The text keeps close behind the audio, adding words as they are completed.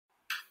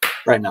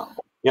Right now.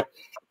 Yep.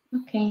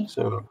 Okay.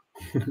 So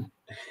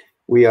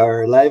we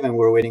are live and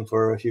we're waiting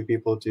for a few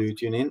people to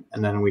tune in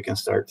and then we can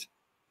start.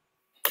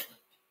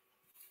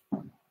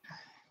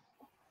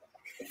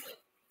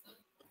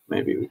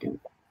 Maybe we can.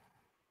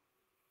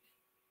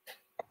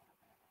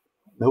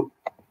 Nope.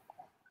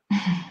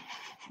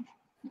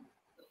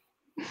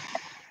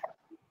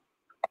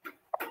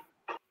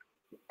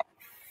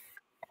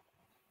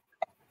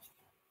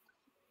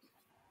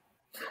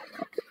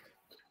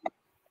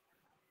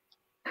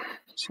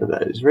 So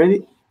that is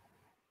ready.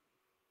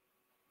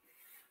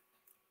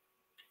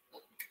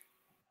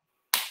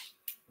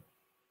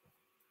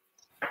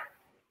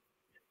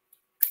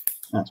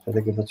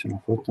 Aspetta che faccio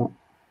una foto.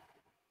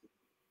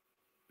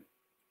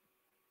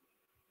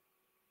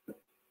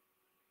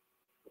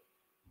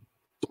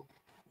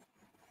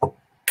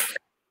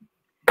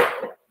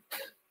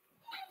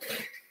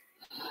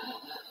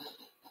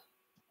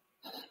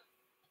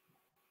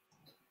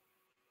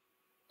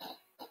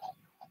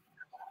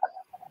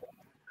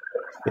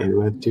 Okay,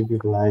 we have 2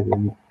 people live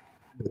in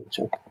the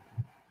chat.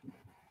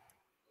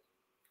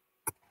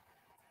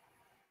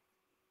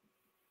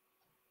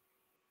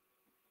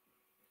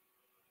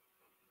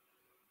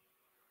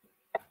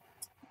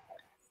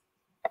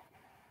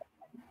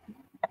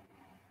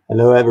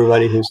 Hello,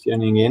 everybody who's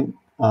tuning in.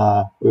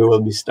 We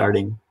will be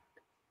starting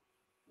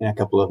in a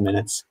couple of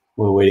minutes.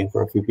 We're waiting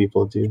for a few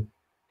people to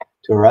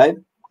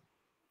arrive.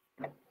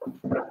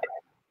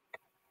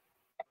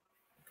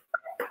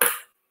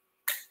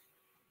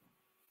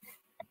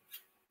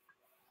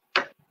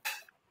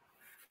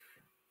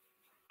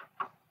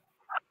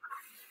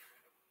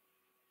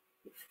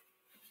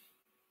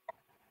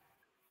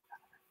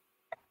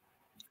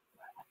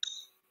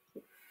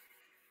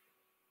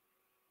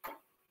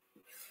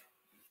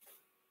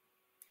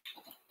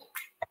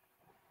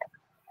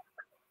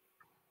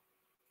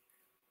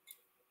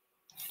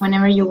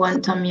 Whenever you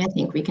want, Tommy, I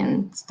think we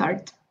can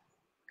start.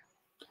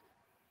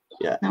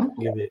 Yeah, no?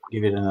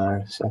 give it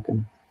another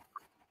second.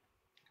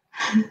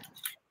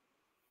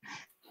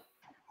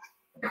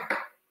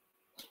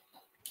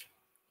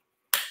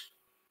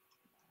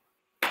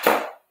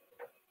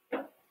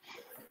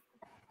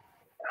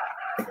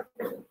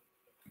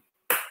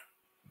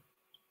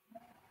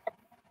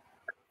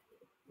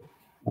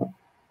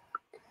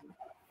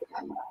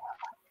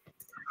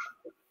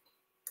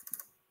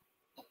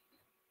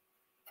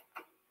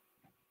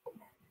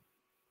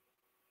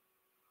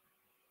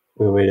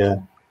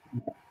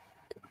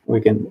 We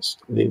can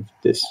leave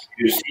this.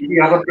 Do you see the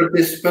other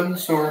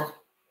participants or?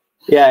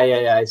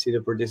 Yeah. I see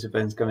the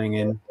participants coming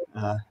in.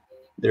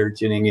 They're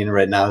tuning in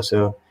right now,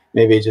 so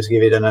maybe just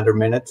give it another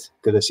minute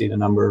because I see the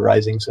number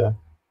rising. So,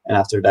 and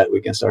after that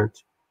we can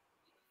start.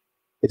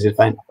 Is it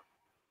fine?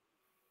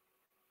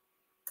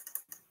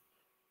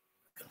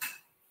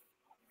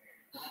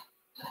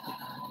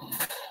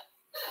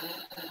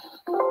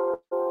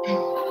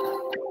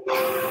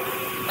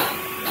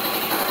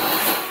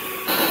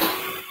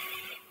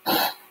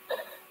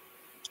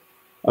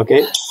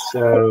 Okay,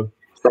 so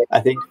I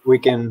think we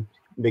can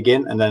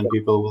begin and then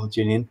people will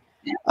tune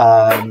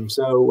in.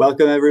 So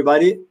welcome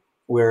everybody.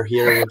 We're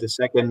here with the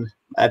second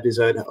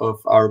episode of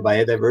our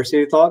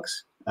Biodiversity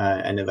Talks,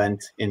 an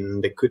event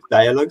in the CUT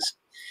Dialogues.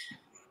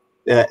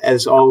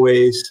 As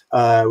always,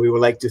 we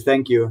would like to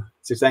thank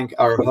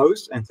our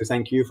host and to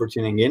thank you for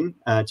tuning in.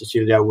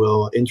 Cecilia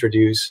will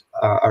introduce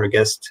our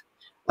guest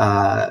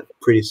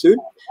pretty soon.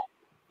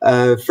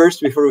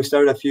 First, before we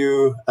start, a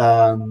few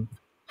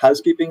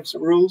housekeeping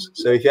rules.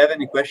 So if you have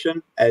any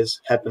question,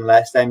 as happened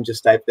last time,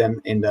 just type them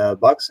in the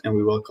box and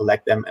we will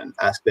collect them and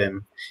ask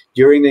them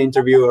during the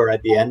interview or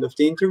at the end of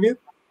the interview.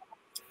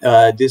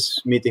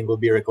 This meeting will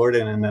be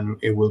recorded and then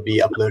it will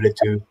be uploaded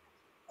to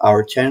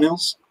our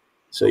channels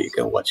so you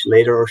can watch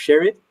later or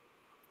share it.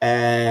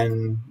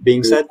 And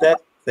being said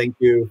that, thank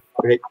you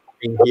for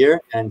being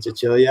here. And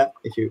Cecilia,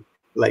 if you'd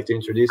like to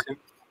introduce him.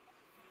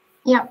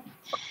 Yeah.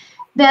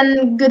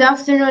 Then good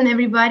afternoon,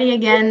 everybody,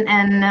 again,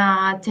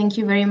 and thank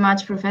you very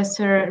much,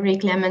 Professor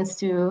Rik Leemans,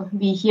 to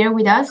be here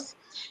with us.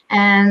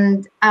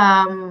 And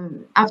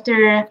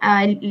after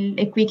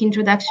a quick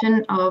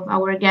introduction of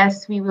our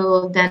guests, we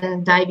will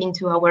then dive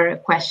into our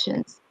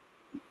questions.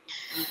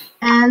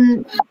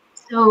 And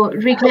so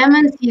Rik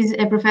Leemans is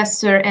a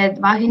professor at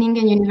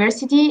Wageningen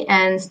University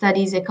and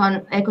studies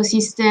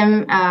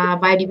ecosystem,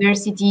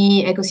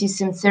 biodiversity,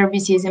 ecosystem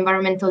services,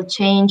 environmental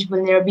change,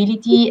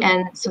 vulnerability,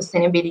 and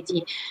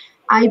sustainability.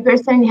 I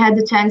personally had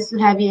the chance to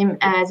have him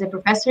as a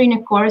professor in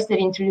a course that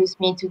introduced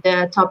me to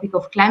the topic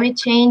of climate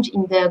change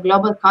in the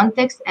global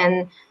context,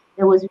 and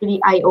that was really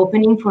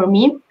eye-opening for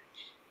me.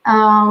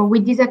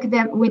 With his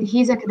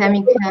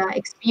academic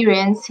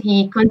experience,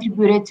 he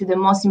contributed to the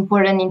most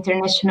important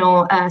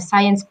international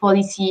science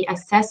policy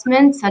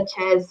assessments, such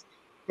as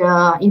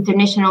the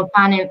International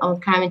Panel on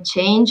Climate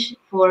Change.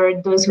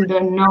 For those who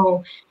don't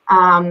know,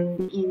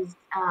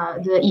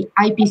 the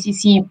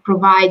IPCC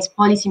provides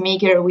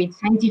policymakers with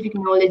scientific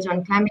knowledge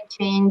on climate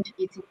change,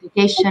 its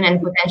implication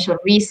and potential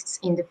risks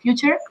in the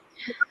future.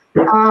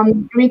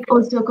 Rik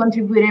also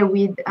contributed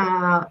with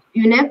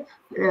UNEP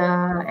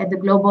at the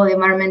Global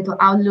Environmental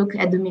Outlook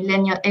at the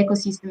Millennial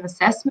Ecosystem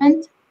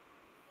Assessment.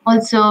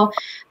 Also,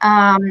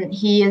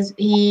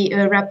 he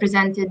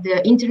represented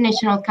the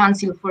International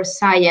Council for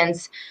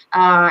Science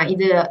at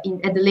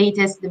the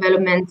latest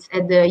developments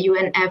at the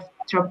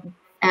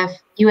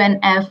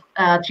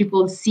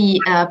UNFCCC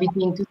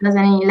between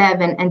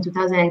 2011 and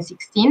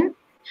 2016.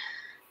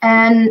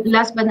 And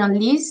last but not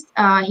least,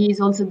 he is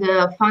also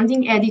the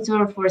founding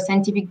editor for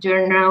scientific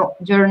journal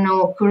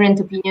Current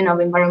Opinion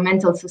of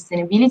Environmental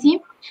Sustainability,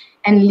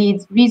 and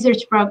leads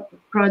research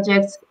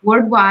projects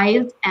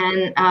worldwide.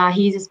 And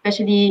he's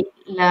especially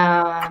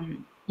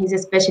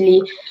interested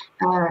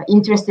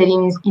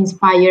in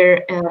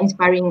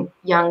inspiring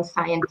young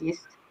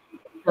scientists.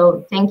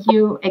 So thank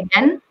you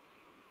again.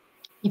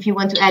 If you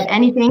want to add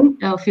anything,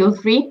 feel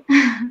free.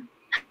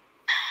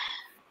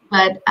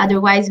 But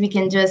otherwise, we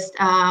can just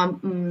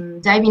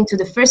dive into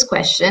the first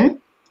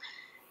question.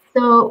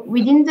 So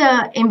within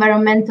the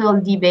environmental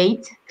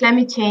debate,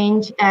 climate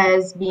change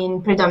has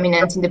been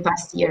predominant in the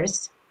past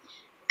years.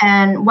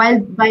 And while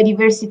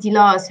biodiversity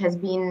loss has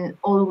been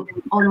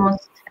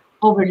almost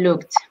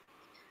overlooked.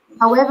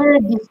 However,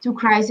 these two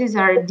crises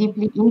are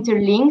deeply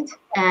interlinked,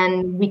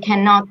 and we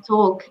cannot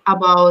talk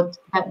about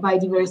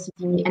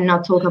biodiversity and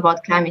not talk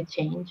about climate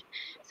change.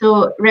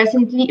 So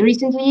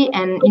recently,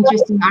 an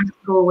interesting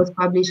article was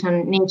published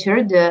on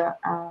Nature, the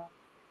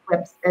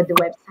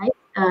website,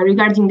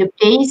 regarding the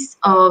pace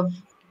of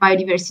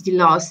biodiversity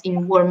loss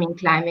in warming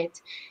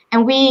climate.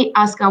 And we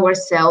ask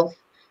ourselves,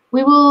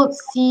 we will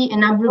see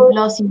an abrupt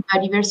loss in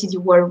biodiversity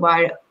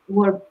worldwide,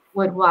 or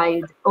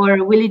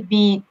will it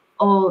be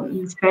all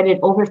spread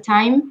over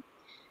time?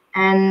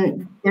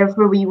 And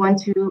therefore, we want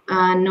to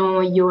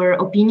know your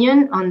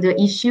opinion on the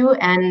issue,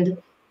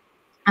 and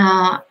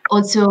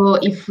also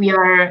if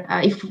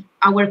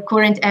our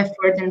current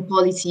effort and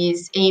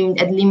policies aimed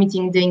at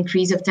limiting the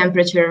increase of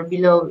temperature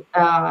below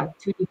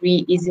 2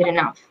 degrees, is it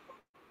enough?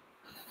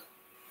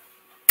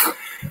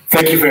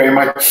 Thank you very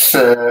much,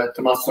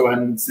 Tommaso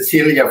and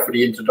Cecilia, for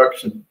the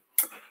introduction.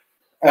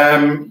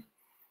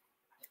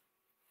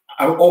 I'm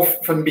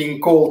often being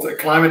called a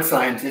climate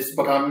scientist,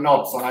 but I'm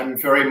not. I'm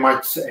very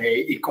much an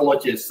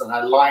ecologist, and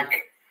I like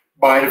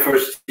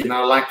biodiversity, and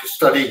I like to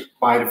study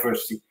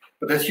biodiversity.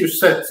 But as you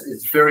said,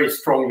 it's very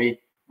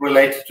strongly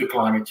related to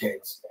climate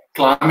change.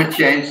 Climate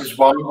change is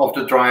one of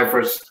the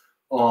drivers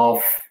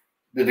of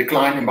the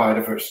decline in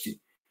biodiversity.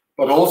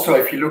 But also,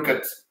 if you look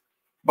at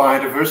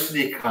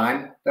biodiversity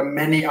decline, there are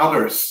many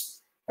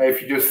others.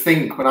 If you just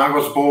think, when I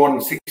was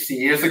born 60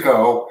 years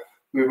ago,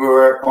 we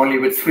were only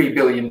with 3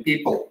 billion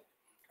people.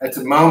 At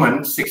the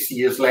moment, 60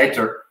 years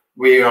later,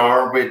 we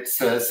are with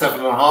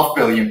 7.5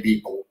 billion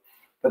people.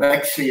 That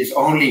actually is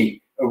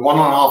only a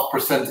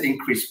 1.5%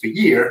 increase per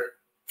year.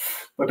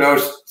 But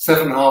those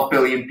 7.5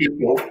 billion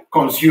people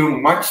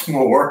consume much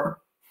more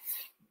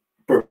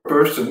per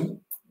person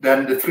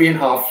than the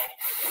 3.5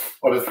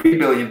 or the 3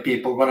 billion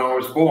people when I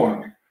was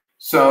born.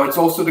 So it's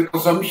also the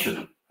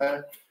consumption.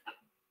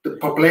 The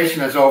population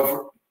has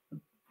over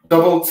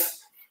doubled,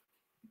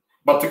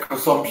 but the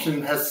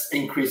consumption has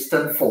increased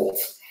tenfold.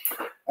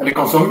 And the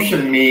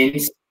consumption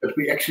means that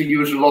we actually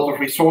use a lot of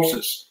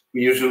resources.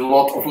 We use a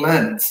lot of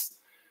land.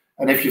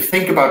 And if you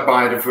think about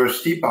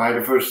biodiversity,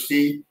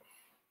 biodiversity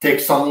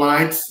takes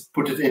sunlight,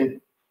 put it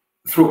in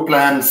through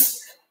plants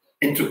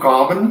into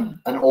carbon,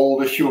 and all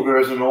the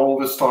sugars and all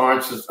the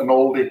starches and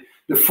all the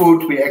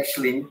food we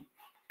actually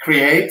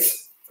create.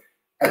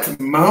 At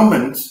the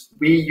moment,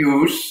 we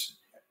use,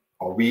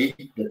 or we,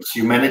 that's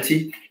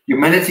humanity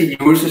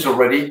uses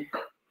already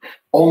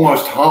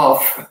almost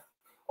half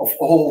of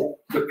all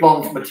the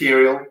plant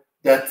material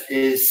that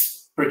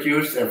is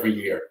produced every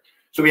year.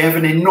 So we have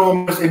an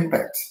enormous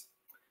impact.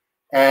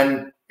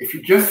 And if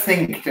you just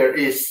think there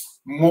is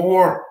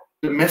more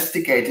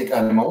domesticated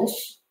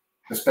animals,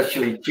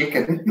 especially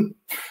chicken,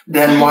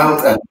 than wild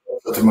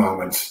animals at the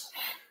moment.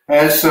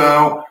 And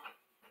so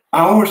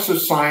our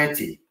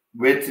society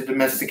with the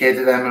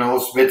domesticated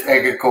animals, with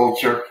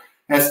agriculture,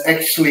 has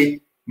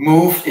actually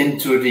moved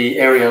into the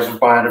areas of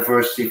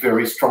biodiversity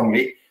very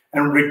strongly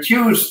and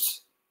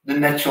reduced the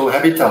natural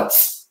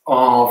habitats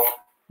of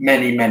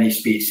many, many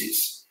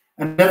species.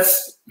 And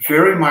that's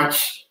very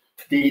much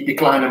the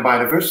decline in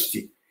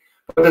biodiversity.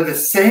 But at the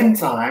same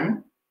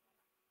time,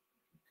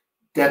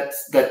 that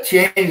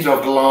change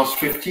of the last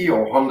 50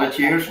 or 100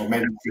 years, or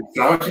maybe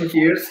 6,000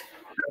 years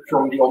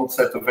from the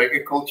onset of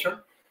agriculture,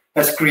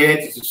 has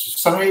created a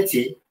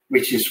society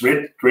which is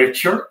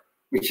richer,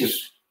 which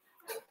is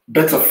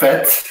better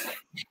fed,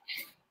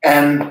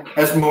 and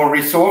has more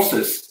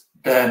resources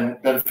than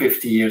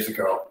 50 years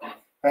ago.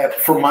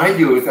 From my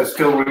youth, I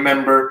still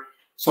remember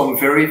some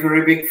very,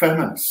 very big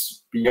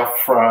famines,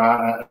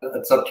 Biafra,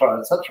 etc.,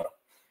 etc.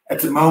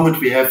 At the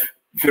moment, we have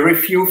very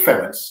few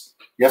famines.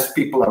 Yes,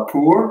 people are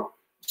poor.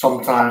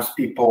 Sometimes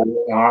people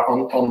are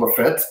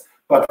underfed,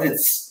 but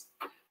it's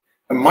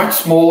a much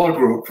smaller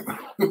group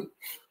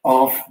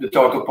of the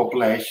total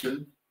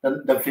population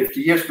than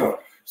 50 years ago.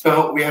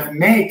 So we have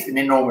made an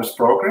enormous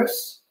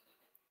progress,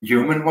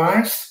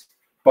 human-wise,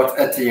 but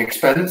at the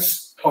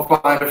expense of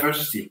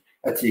biodiversity,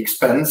 at the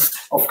expense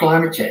of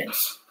climate change.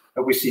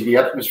 And we see the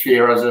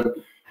atmosphere as a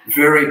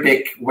very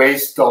big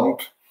waste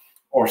dump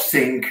or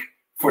sink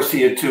for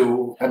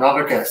CO2 and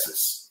other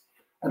gases.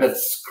 And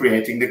that's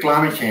creating the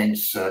climate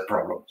change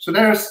problem. So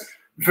there's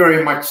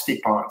very much the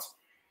part.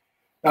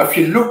 Now, if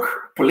you look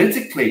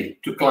politically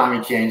to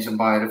climate change and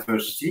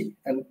biodiversity,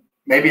 and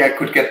maybe I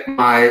could get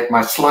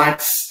my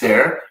slides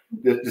there,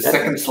 the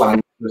second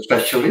slide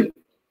especially.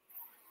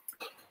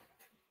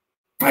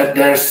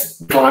 There's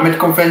the Climate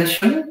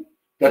Convention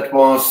that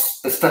was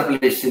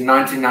established in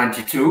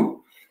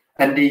 1992,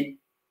 and the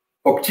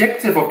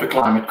objective of the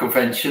Climate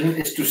Convention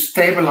is to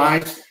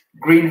stabilize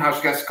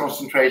greenhouse gas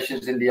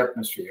concentrations in the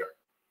atmosphere.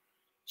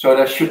 So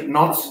there should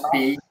not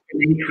be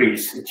an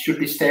increase, it should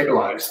be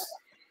stabilized.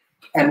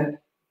 And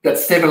that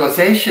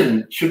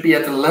stabilization should be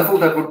at a level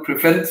that would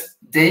prevent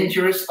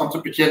dangerous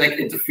anthropogenic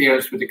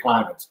interference with the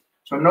climate.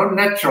 So no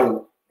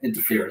natural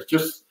interference,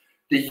 just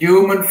the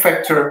human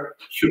factor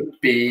should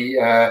be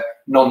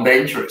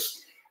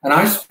non-dangerous. And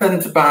I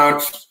spent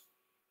about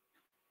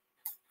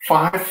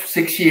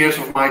 5-6 years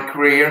of my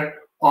career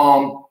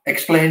on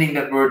explaining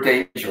that word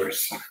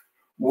dangerous.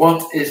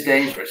 What is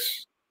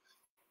dangerous?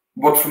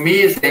 What for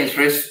me is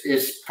dangerous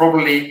is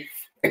probably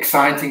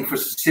exciting for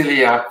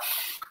Cecilia.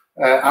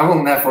 I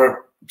will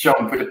never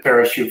jump with a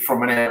parachute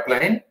from an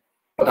airplane,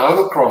 but I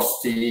will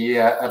cross the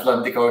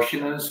Atlantic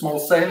Ocean in a small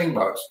sailing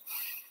boat.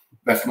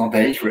 That's not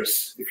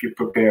dangerous if you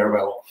prepare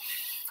well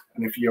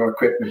and if your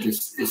equipment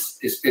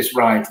is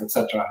right,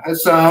 etc.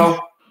 So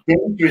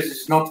dangerous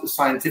is not a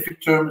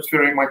scientific term, it's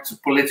very much a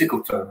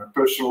political term, a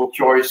personal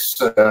choice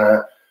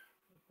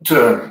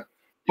term.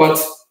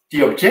 But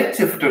the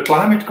objective of the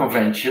Climate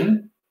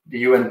Convention,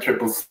 the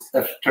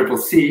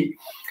UNFCCC,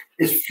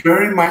 is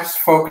very much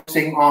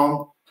focusing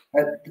on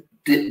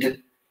the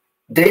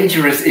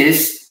dangerous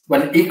is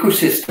when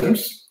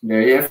ecosystems,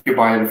 there you have your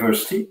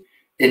biodiversity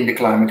in the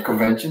Climate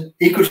Convention,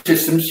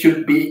 ecosystems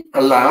should be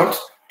allowed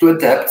to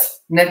adapt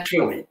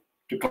naturally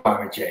to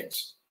climate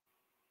change.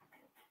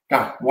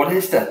 Now, what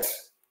is that?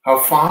 How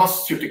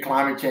fast should the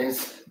climate change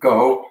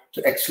go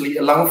to actually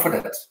allow for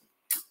that?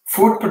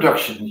 Food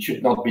production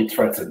should not be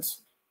threatened.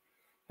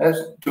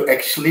 To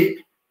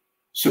actually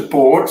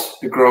support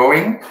the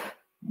growing,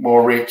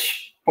 more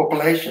rich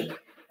population.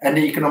 And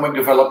the economic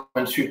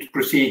development should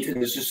proceed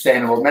in a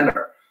sustainable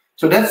manner.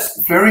 So that's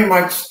very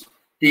much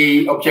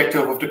the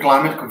objective of the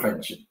Climate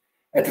Convention.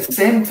 At the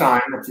same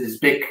time, at this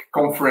big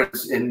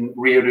conference in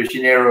Rio de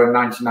Janeiro in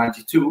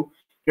 1992,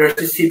 there's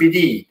the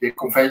CBD, the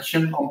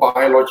Convention on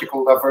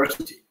Biological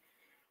Diversity,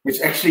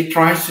 which actually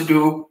tries to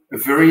do a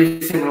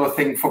very similar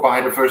thing for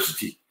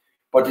biodiversity,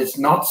 but it's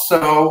not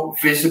so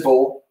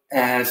visible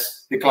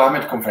as the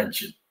Climate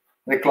Convention.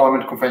 The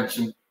Climate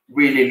Convention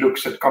really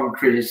looks at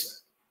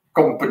countries,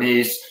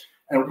 companies,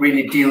 and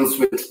really deals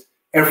with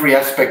every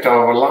aspect of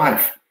our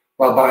life,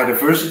 while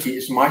biodiversity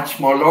is much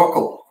more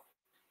local.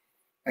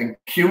 And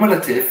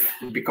cumulative,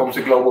 it becomes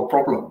a global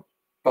problem.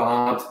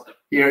 But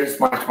here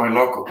it's much more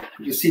local.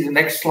 You see the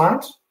next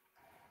slide?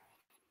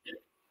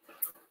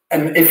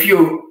 And if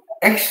you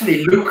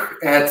actually look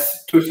at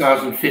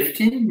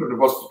 2015, where there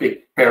was the big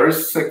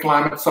Paris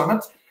climate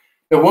summit,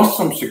 there was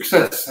some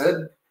success.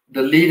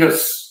 The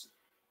leaders,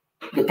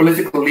 the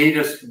political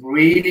leaders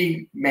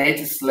really made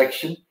a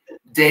selection.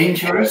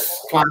 Dangerous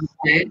climate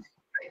change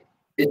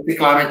is the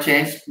climate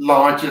change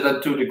larger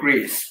than 2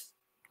 degrees.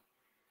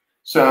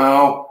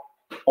 So,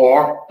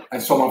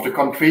 and some of the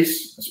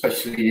countries,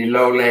 especially the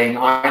low-lying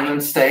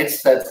island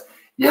states, said,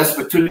 yes,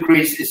 but 2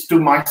 degrees is too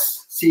much.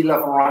 Sea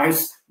level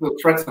rise will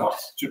threaten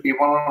us. It should be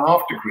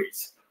 1.5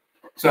 degrees.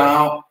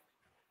 So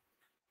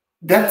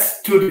that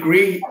 2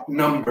 degree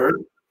number,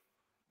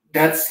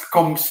 that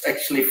comes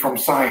actually from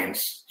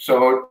science.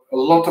 So a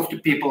lot of the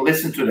people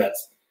listen to that.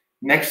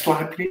 Next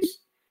slide, please.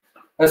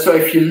 So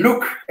if you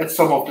look at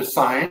some of the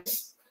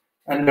science,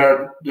 and there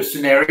are the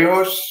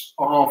scenarios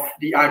of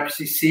the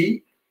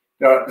IPCC,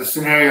 there are the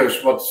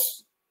scenarios,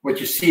 what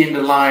you see in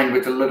the line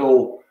with the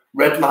little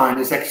red line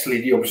is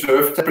actually the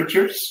observed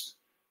temperatures.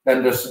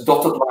 Then there's the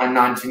dotted line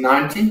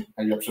 1990,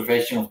 and the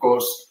observation, of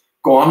course,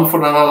 go on for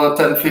another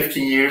 10,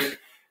 15 years.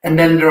 And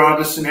then there are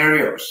the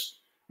scenarios.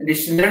 And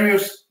these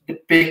scenarios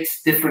depict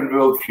different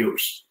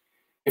worldviews.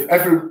 If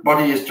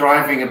everybody is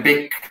driving a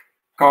big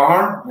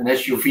car, an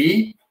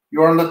SUV,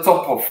 you're on the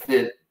top of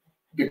the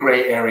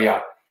gray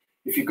area.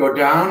 If you go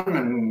down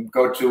and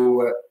go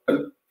to a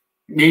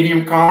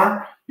medium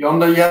car, you're on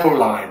the yellow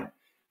line.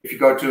 If you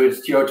go to a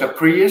Toyota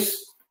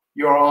Prius,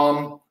 you're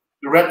on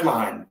the red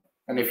line.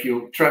 And if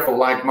you travel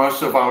like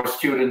most of our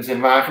students in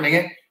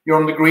Wageningen, you're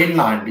on the green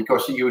line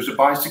because you use a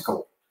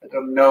bicycle.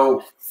 There are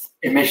no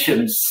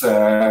emissions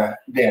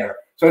there.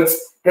 So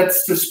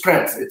that's the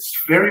spread.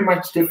 It's very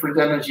much different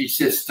energy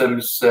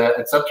systems,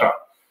 etc.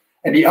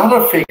 And the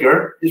other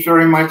figure is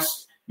very much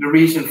the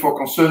reason for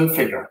concern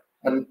figure.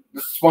 And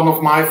this is one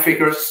of my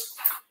figures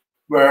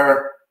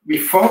where we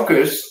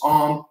focus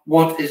on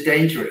what is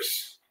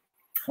dangerous.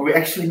 And we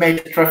actually made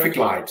a traffic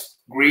light,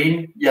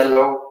 green,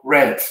 yellow,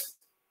 red.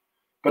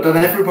 But then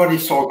everybody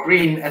saw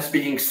green as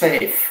being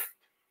safe,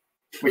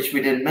 which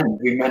we didn't mean.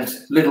 We meant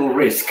little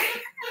risk.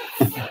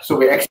 So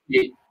we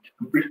actually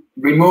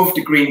remove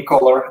the green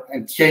color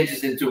and change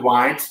it into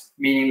white,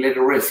 meaning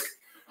little risk.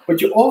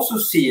 But you also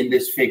see in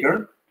this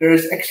figure, there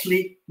is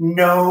actually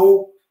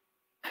no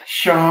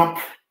sharp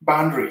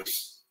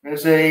boundaries.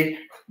 There's a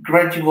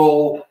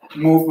gradual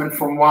movement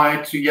from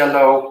white to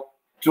yellow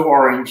to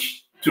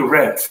orange to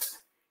red.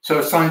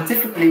 So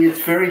scientifically,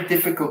 it's very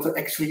difficult to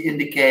actually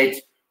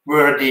indicate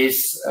where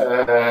these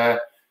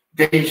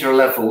danger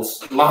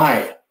levels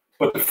lie.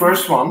 But the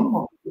first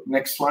one,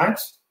 next slide,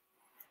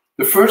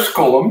 the first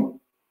column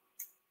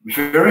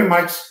very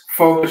much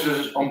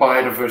focuses on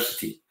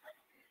biodiversity.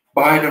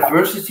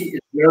 Biodiversity is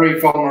very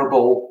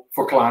vulnerable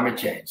for climate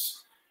change.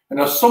 And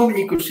there are some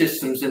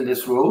ecosystems in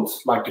this world,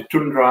 like the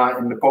tundra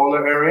in the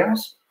polar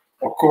areas,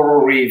 or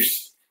coral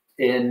reefs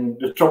in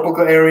the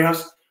tropical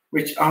areas,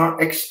 which are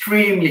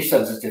extremely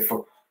sensitive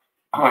for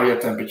higher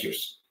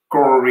temperatures.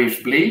 Coral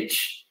reefs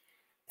bleach,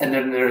 and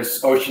then there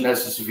is ocean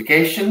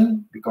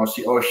acidification, because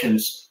the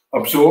oceans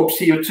absorb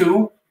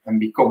CO2 and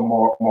become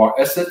more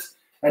acid,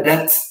 and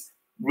that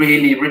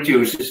really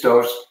reduces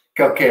those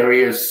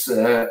calcareous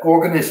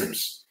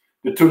organisms.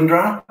 The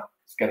tundra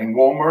is getting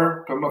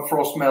warmer,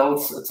 permafrost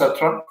melts,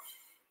 etc.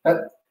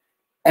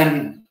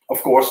 And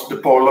of course, the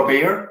polar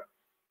bear,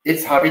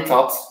 its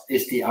habitat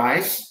is the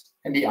ice,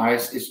 and the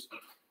ice is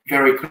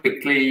very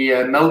quickly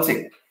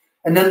melting.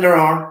 And then there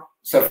are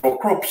several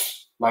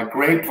crops, like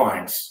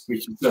grapevines,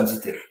 which is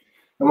sensitive.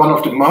 And one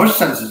of the most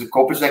sensitive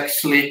crops is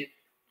actually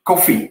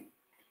coffee.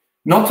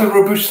 Not a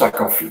Robusta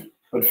coffee,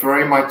 but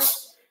very much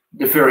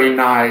the very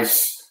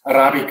nice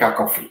Arabica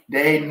coffee.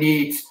 They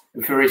need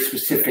a very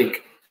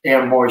specific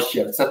air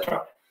moisture,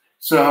 etc.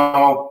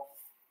 So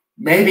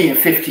maybe in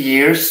 50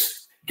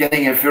 years,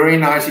 getting a very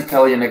nice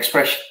Italian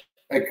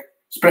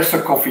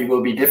espresso coffee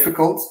will be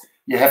difficult.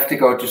 You have to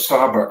go to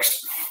Starbucks.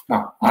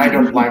 Now, I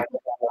don't like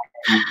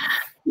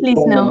Please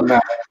no.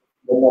 The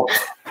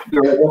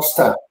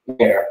Robusta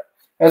there.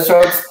 And so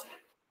it's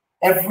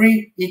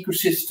every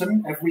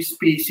ecosystem, every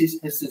species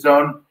has its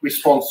own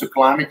response to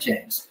climate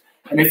change.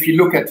 And if you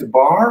look at the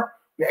bar,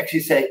 we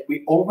actually say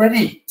we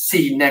already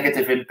see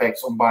negative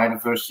impacts on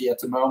biodiversity at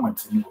the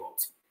moment in the world.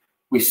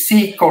 We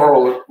see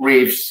coral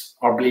reefs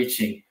are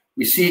bleaching.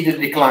 We see the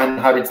decline in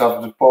habitat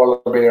of the polar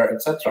bear,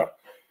 etc.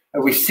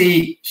 And we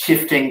see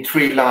shifting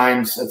tree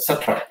lines,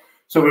 etc.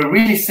 So we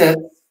really said,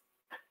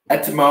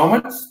 at the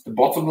moment, the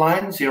bottom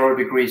line, 0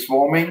 degrees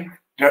warming,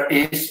 there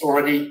is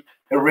already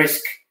a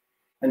risk.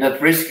 And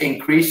that risk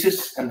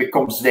increases and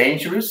becomes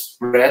dangerous,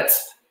 red,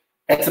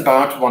 at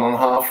about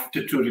 1.5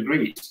 to 2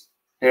 degrees.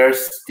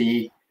 There's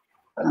the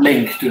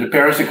link to the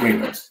Paris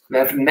Agreement. We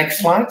have the next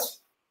slide.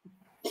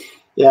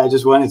 Yeah, I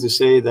just wanted to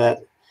say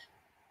that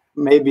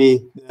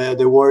maybe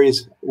the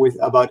worries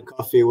about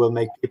coffee will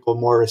make people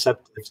more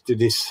receptive to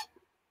these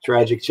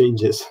tragic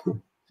changes.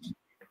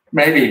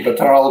 Maybe, but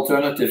there are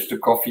alternatives to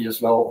coffee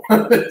as well.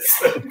 And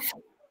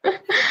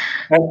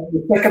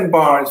the second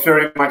bar is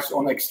very much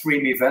on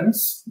extreme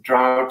events,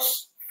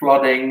 droughts,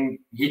 flooding,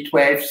 heat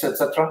waves,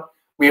 etc.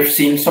 We have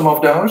seen some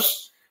of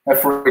those.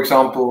 For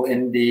example,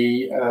 in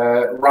the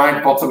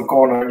right bottom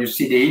corner, you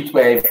see the heat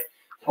wave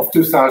of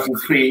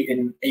 2003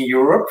 in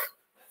Europe.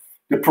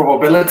 The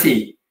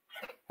probability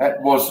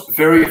was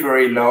very,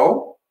 very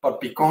low, but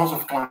because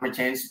of climate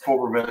change, the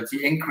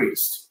probability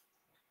increased.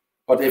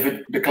 But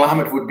if the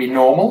climate would be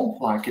normal,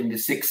 like in the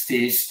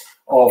 60s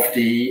of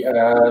the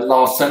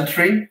last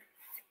century,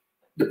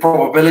 the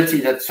probability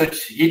that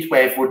such heat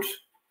wave would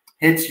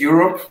hit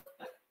Europe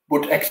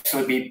would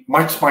actually be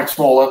much, much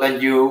smaller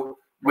than you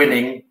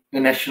winning the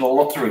national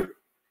lottery.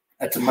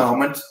 At the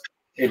moment,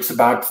 it's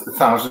about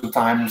 1,000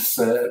 times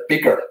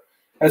bigger.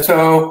 And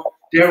so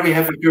there we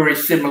have a very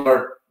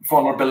similar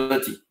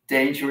vulnerability.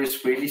 Danger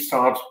is really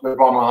start with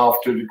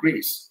 1.5 to 2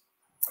 degrees.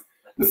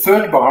 The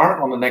third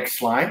bar on the next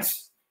slide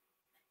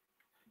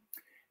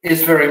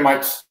is very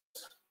much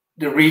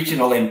the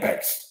regional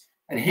impacts.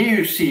 And here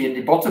you see in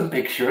the bottom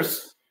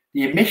pictures,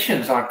 the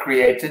emissions are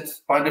created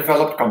by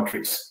developed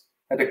countries.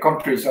 And the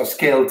countries are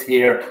scaled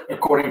here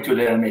according to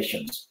their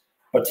emissions.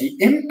 But the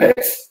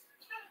impacts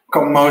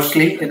come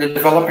mostly in the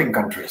developing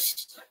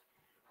countries,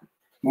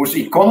 whose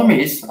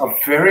economies are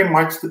very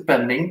much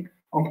depending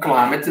on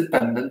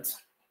climate-dependent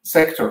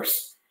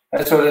sectors.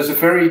 And so there's a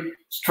very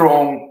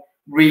strong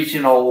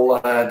regional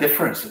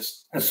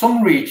differences. And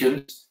some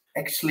regions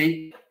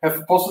actually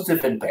have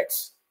positive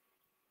impacts.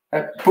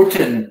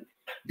 Putin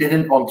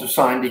didn't want to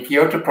sign the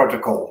Kyoto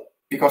Protocol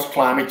because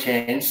climate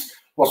change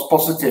was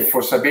positive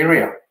for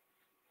Siberia.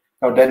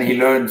 Now then he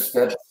learned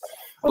that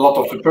a lot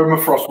of the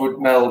permafrost would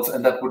melt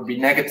and that would be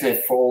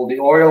negative for all the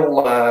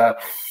oil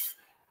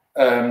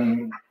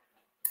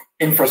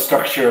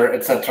infrastructure,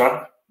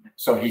 etc.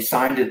 So he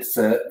signed it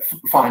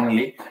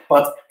finally,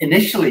 but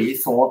initially he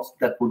thought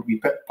that would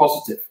be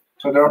positive.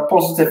 So there are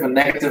positive and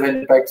negative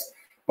impacts,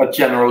 but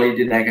generally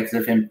the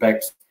negative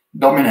impacts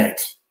dominate.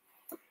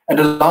 And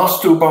the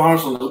last two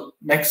bars on the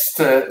next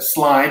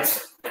slide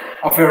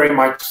are very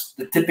much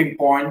the tipping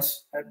point.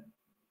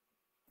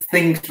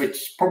 things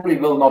which probably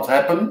will not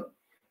happen,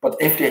 but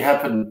if they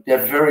happen, they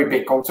have very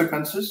big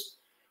consequences,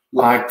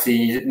 like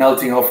the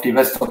melting of the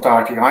West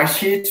Antarctic ice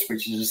sheet,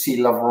 which is a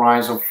sea level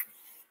rise of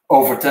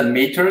over 10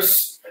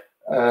 meters,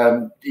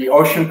 the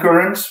ocean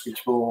currents,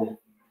 which will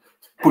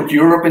put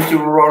Europe into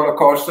a roller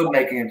coaster,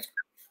 making it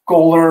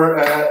colder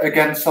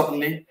again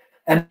suddenly,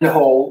 and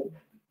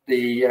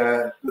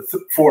the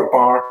fourth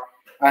bar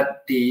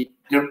at the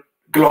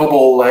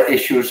global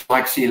issues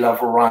like sea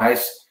level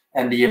rise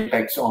and the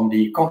impacts on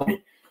the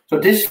economy. So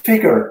this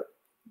figure,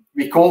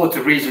 we call it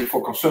the reason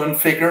for concern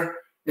figure.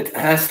 It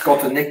has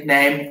got a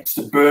nickname. It's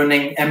the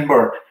burning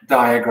ember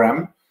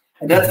diagram,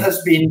 and that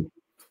has been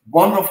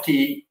one of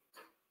the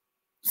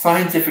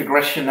scientific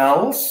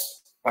rationales,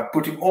 by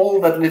putting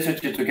all that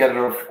literature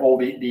together of all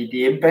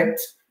the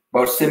impacts,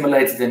 both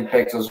simulated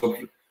impacts as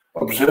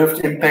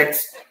observed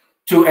impacts,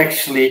 to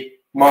actually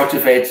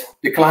motivate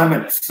the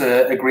climate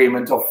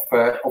agreement of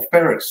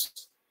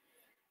Paris.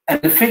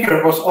 And the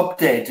figure was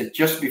updated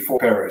just before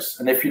Paris.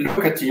 And if you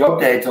look at the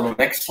update on the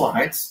next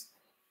slides,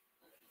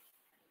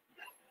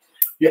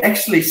 you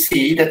actually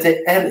see that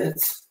they added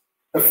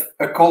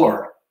a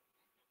color.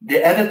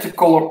 They added the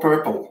color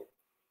purple,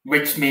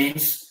 which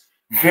means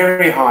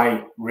very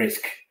high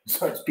risk.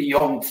 So it's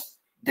beyond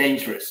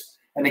dangerous.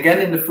 And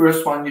again, in the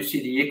first one, you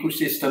see the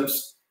ecosystems.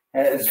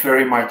 It's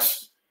very much,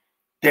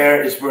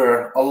 there is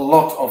where a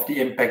lot of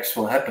the impacts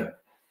will happen.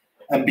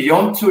 And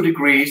beyond 2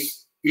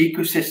 degrees,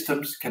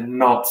 ecosystems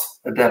cannot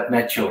adapt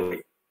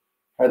naturally.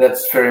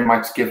 That's very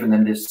much given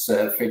in this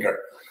figure.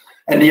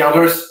 And the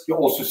others, you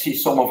also see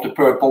some of the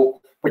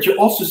purple, but you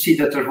also see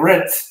that the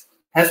red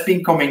has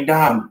been coming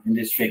down in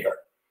this figure.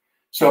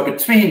 So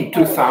between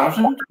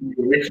 2000, when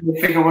the original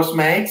figure was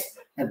made,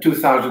 and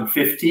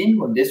 2015,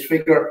 when this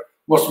figure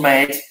was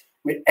made,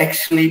 we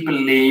actually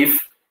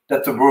believe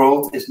that the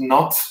world is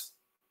not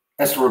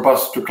as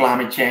robust to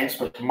climate change,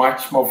 but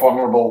much more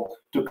vulnerable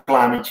to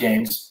climate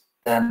change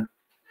than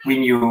we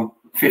knew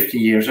 50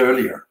 years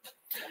earlier.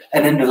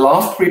 And in the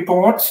last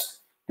report,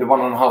 the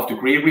 1.5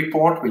 degree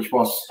report, which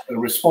was a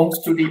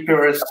response to the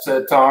Paris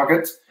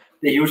target,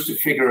 they used the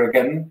figure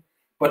again,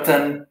 but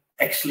then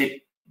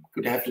actually,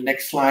 could I have the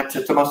next slide,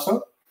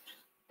 Tommaso?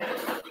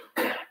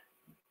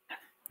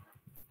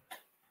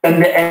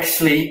 And they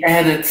actually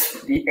added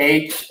the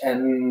age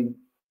and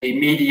a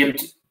medium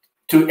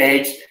to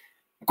age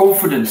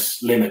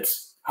confidence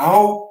limits.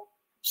 How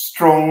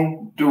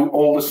strong do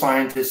all the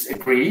scientists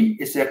agree?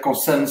 Is there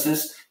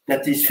consensus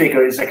that this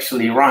figure is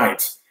actually right?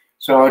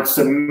 So it's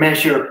a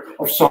measure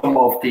of some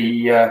of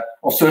the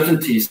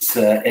uncertainties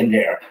in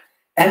there.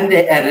 And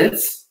they added,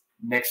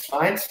 next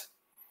slide,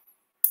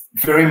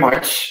 very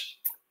much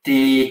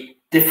the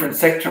different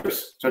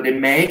sectors. So they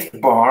made a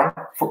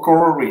bar for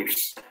coral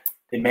reefs.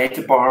 They made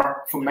a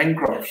bar for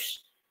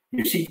mangroves.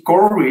 You see,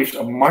 coral reefs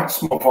are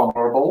much more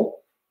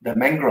vulnerable than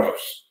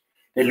mangroves.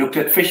 They looked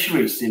at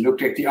fisheries, they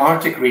looked at the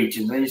Arctic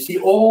region, and you see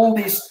all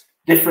these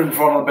different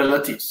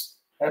vulnerabilities.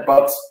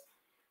 But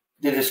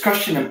the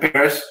discussion in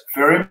Paris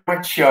very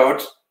much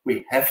showed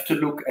we have to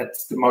look at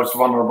the most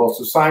vulnerable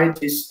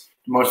societies,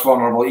 the most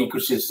vulnerable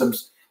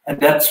ecosystems, and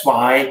that's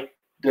why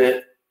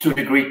the 2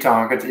 degree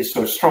target is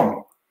so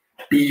strong.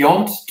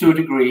 Beyond 2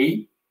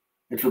 degrees,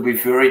 it will be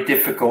very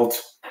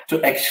difficult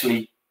to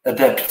actually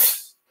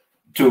adapt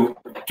to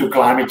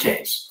climate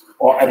change,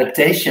 or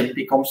adaptation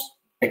becomes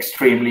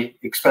extremely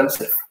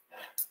expensive,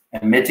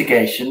 and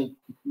mitigation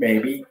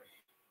maybe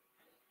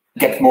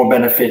gets more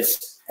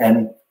benefits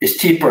and is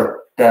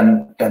cheaper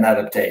than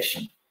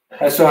adaptation.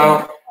 And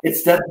so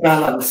it's that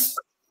balance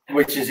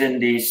which is in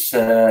these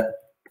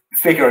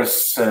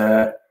figures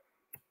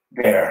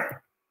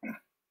there.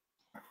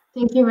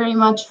 Thank you very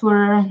much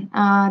for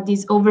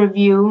this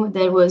overview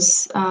that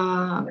was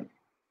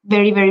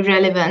very, very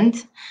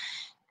relevant.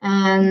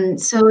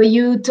 And so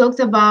you talked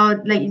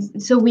about, like,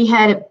 so we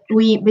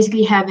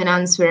basically have an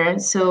answer.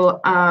 So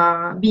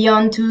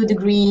beyond 2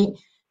 degree,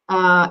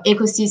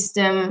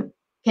 ecosystem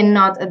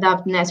cannot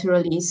adapt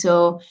naturally.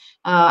 So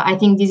I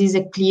think this is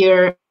a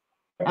clear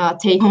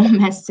take-home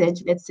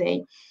message, let's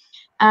say.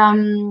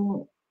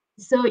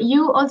 So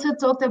you also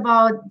talked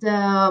about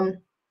the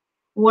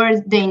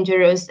word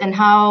dangerous and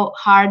how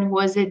hard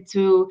was it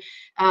to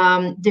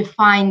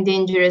define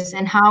dangerous,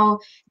 and how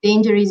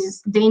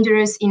dangerous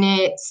in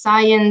a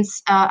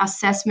science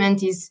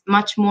assessment is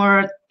much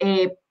more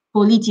a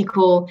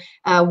political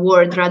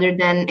word rather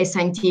than a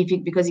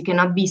scientific, because it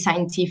cannot be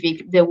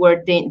scientific, the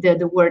word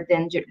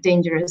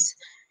dangerous.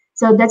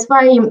 So that's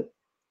why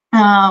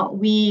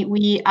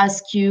we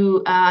ask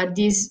you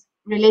this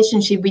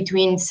relationship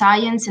between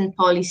science and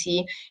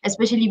policy,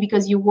 especially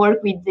because you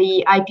work with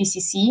the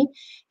IPCC,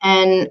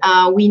 and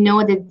we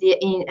know that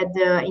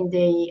in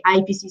the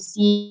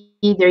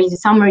IPCC there is a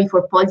summary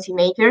for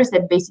policymakers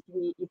that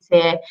basically it's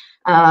a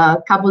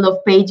couple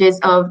of pages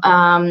of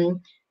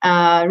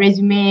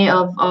resume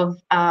of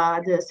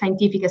the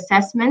scientific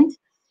assessment,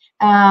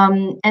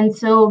 and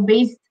so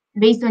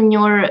based on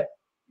your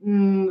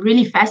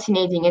really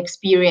fascinating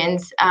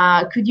experience,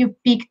 could you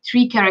pick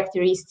 3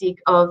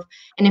 characteristics of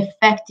an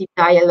effective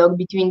dialogue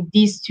between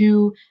these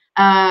two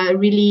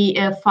really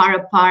far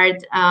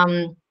apart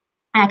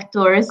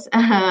actors,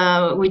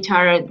 which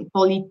are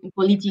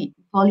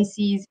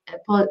policies,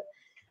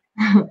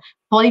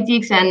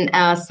 politics and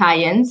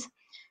science,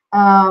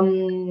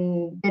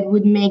 that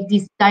would make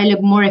this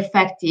dialogue more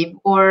effective,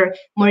 or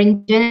more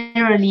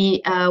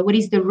generally, what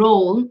is the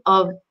role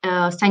of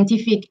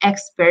scientific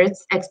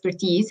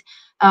expertise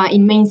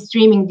in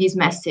mainstreaming this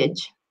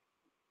message?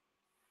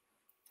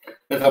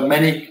 There are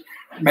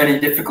many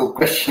difficult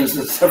questions,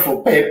 and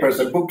several papers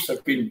and books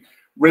have been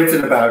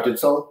written about it.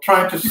 So I'll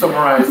try to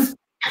summarize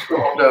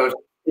some of those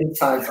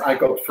insights I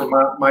got from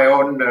my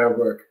own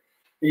work.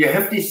 You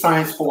have these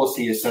science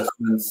policy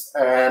assessments,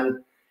 and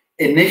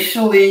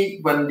initially,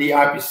 when the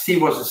IPCC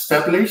was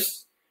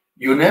established,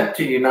 UNEP,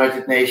 the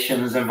United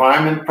Nations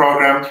Environment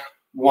Programme,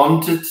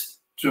 wanted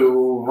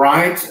to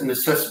write an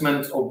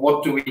assessment of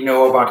what do we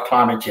know about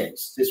climate change.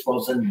 This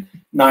was in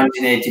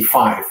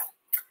 1985.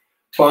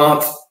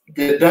 But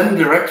the then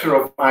director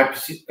of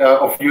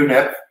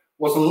UNEP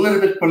was a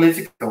little bit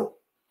political.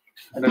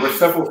 And there were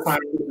several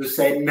scientists who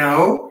said,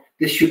 no,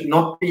 this should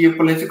not be a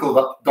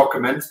political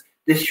document.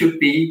 This should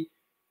be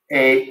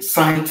a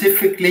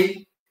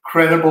scientifically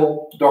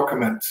credible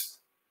document.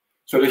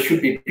 So they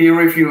should be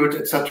peer-reviewed,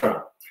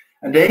 etc.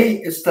 And they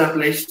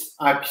established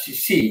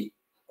IPCC,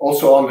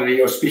 also under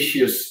the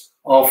auspices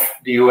of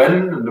the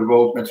UN and the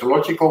World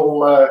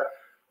Meteorological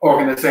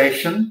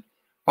Organization.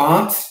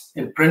 But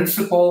in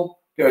principle,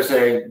 there's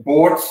a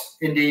board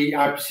in the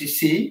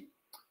IPCC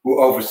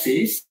who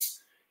oversees.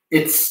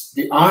 It's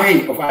the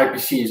eye of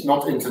IPCC is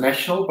not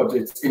international, but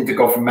it's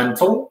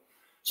intergovernmental.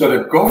 So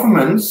the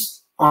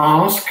governments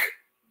ask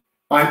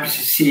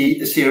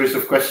IPCC a series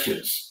of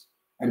questions,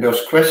 and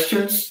those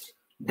questions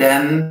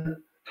then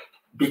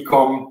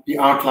become the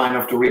outline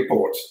of the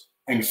report.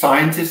 And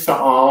scientists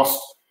are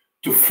asked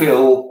to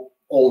fill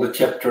all the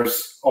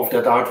chapters of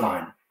that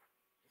outline.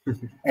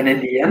 And in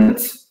the end,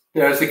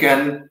 there's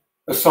again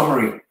a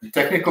summary, a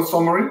technical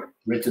summary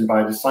written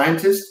by the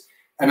scientists,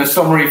 and a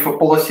summary for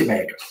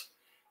policymakers.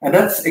 And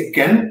that's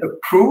again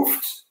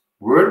approved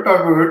word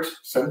by word,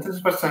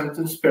 sentence by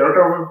sentence,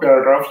 paragraph by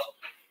paragraph.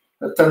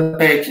 10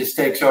 pages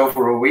takes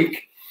over a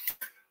week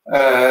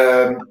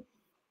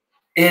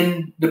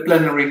in the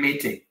plenary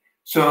meeting,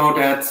 so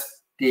that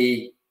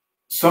the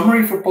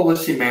summary for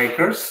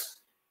policymakers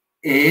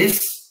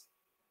is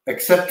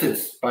accepted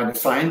by the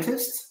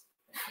scientists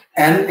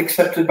and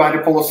accepted by the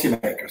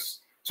policymakers.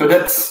 So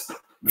that's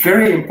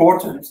very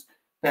important,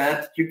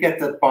 that you get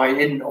that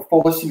buy-in of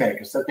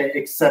policymakers, that they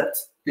accept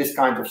this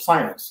kind of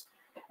science.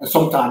 And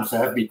sometimes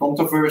there have been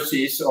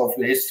controversies of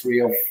the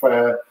history of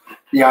the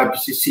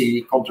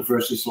IPCC,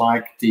 controversies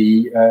like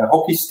the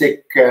hockey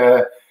stick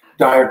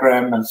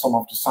diagram and some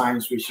of the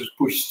science which was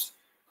pushed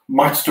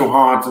much too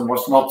hard and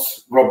was not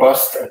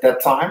robust at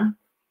that time.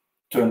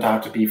 Turned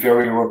out to be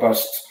very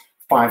robust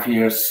 5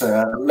 years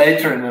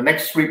later in the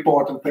next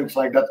report and things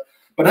like that.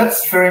 But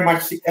that's very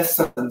much the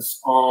essence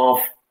of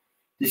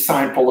the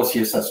science policy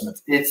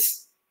assessment.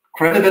 It's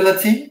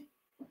credibility,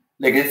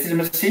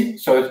 legitimacy,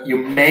 so you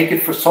make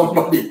it for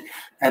somebody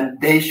and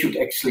they should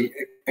actually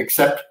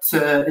accept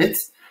it.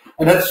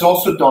 And that's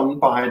also done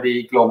by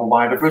the Global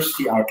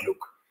Biodiversity Outlook.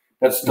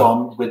 That's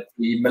done with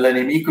the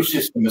Millennium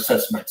Ecosystem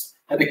Assessment.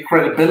 And the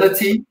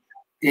credibility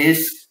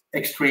is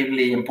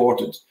extremely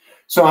important.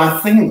 So I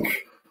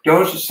think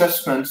those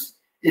assessments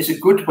is a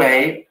good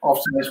way of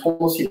science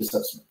policy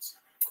assessments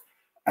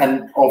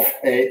and of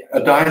a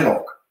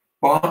dialogue.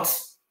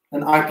 But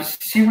an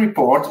IPCC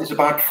report is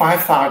about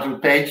 5,000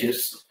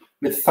 pages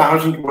with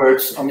 1,000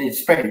 words on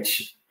each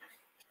page.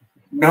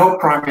 No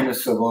prime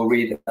minister will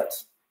read that.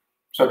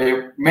 So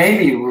they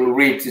maybe will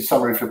read the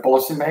summary for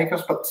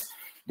policymakers, but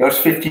those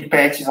 15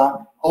 pages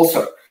are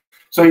also.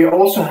 So you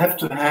also have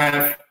to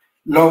have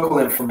local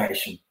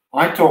information.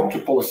 I talk to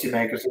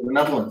policymakers in the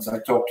Netherlands. I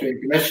talk to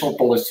international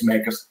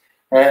policymakers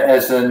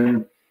as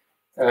a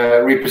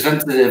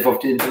representative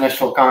of the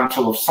International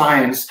Council of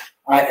Science.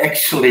 I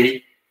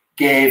actually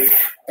gave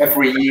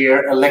every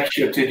year a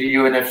lecture to the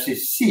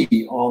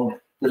UNFCCC on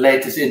the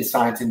latest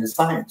insights in the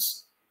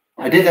science.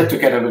 I did that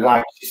together with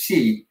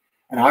IPCC,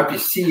 and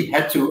IPCC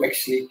had to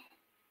actually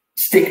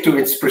stick to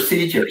its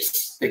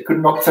procedures. They could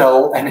not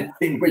tell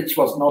anything which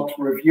was not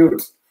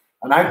reviewed,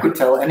 and I could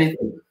tell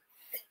anything.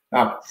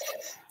 Now,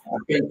 I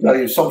can tell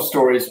you some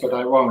stories, but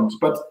I won't.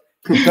 But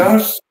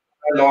those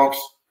dialogues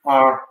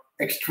are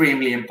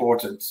extremely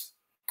important,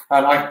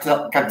 and I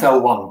can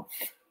tell one.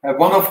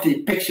 One of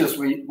the pictures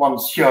we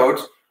once showed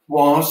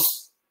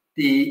was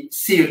the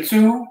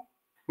CO2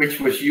 which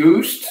was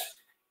used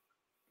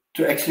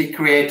to actually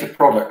create a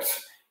product.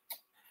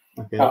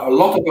 Okay. A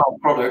lot of our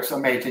products are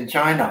made in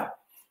China,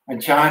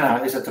 and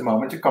China is at the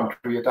moment the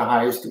country with the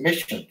highest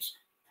emissions.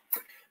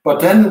 But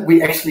then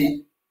we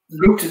actually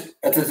looked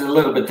at it a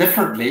little bit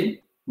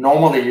differently.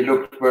 Normally you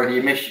look where the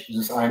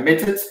emissions are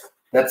emitted.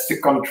 That's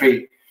the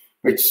country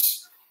which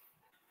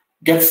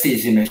gets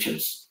these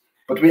emissions.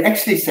 But we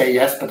actually say,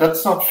 yes, but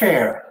that's not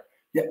fair.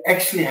 You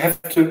actually have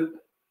to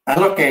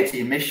allocate the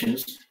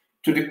emissions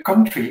to the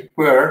country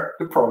where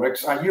the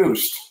products are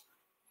used.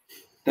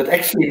 that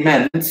actually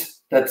meant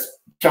that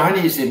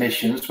Chinese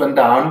emissions went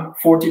down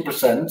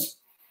 40%,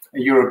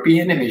 and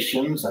European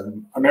emissions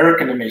and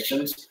American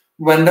emissions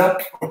went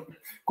up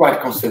quite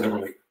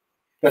considerably.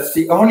 That's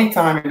the only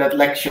time in that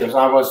lectures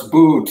I was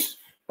booed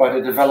by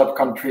the developed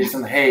countries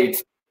and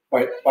hate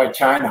by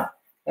China.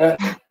 But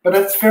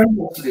that's very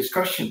much a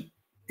discussion.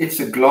 It's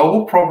a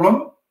global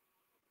problem.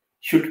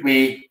 Should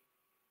we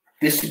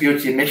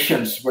distribute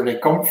emissions where they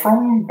come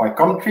from, by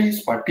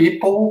countries, by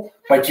people,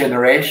 by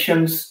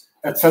generations,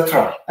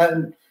 etc.?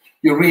 And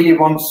you really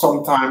want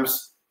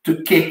sometimes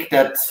to kick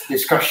that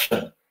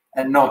discussion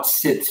and not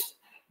sit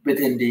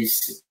within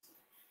these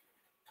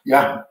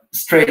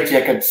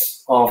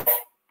straitjackets of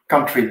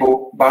country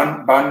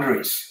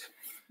boundaries.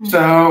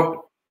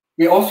 So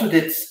we also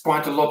did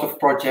quite a lot of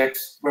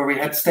projects where we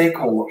had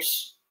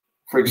stakeholders.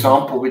 For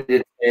example, we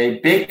did a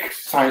big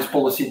science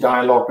policy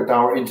dialogue with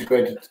our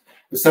integrated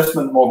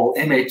assessment model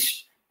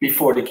image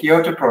before the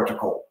Kyoto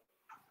Protocol.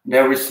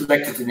 There we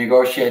selected the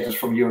negotiators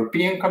from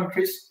European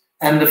countries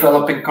and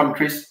developing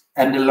countries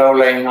and the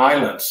low-lying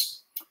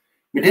islands.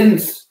 We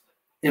didn't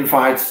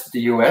invite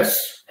the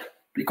US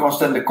because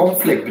then the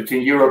conflict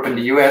between Europe and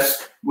the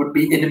US would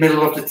be in the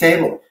middle of the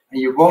table and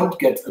you won't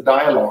get a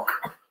dialogue.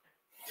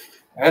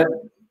 And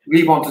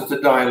we wanted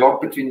a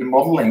dialogue between the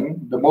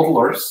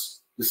modelers,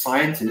 the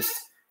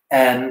scientists,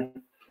 and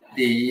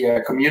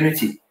the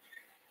community.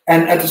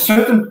 And at a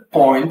certain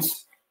point,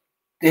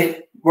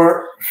 they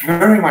were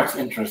very much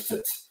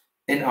interested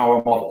in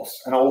our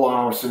models and all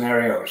our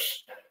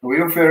scenarios. We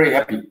were very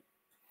happy.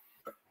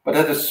 But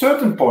at a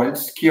certain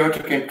point,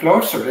 Kyoto came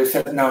closer. They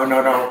said,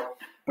 no,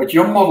 but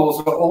your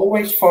models are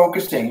always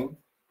focusing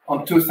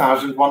on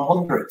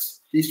 2100,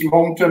 these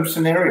long-term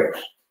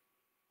scenarios.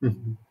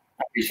 And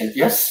we said,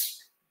 yes,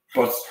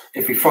 but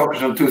if we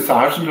focus on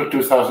 2000 or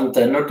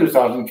 2010 or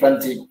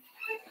 2020,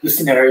 the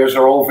scenarios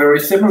are all very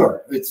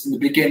similar. It's in the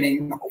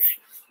beginning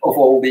of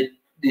all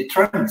the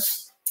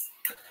trends.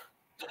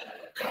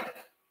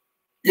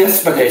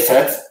 Yes, but they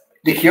said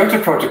the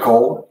Kyoto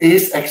Protocol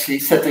is actually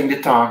setting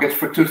the target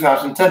for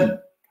 2010. There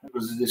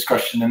was a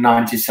discussion in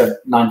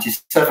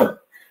 1997.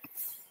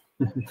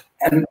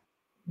 And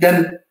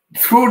then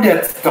through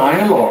that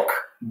dialogue,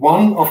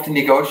 one of the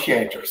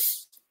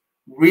negotiators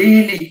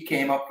really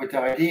came up with the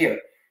idea,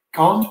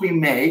 can't we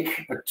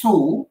make a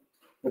tool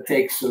that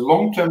takes the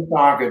long-term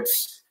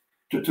targets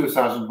to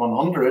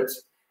 2100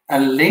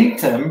 and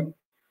link them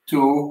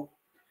to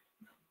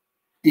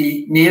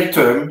the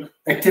near-term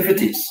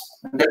activities?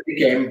 And that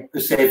became a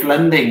safe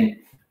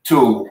landing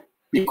tool.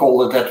 We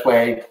call it that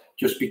way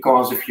just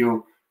because if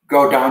you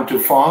go down too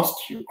fast,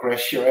 you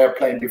crash your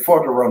airplane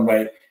before the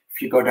runway.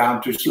 If you go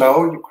down too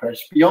slow, you crash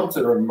beyond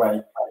the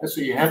runway. And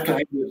so you have to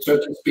have a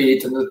certain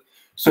speed and a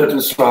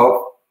certain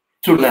slope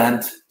to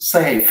land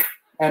safe.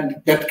 And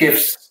that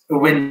gives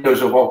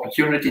windows of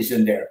opportunities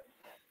in there.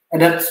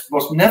 And that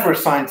was never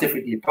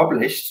scientifically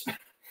published.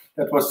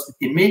 That was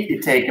immediately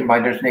taken by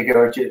those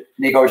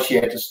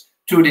negotiators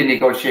to the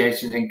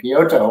negotiations in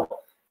Kyoto.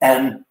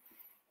 And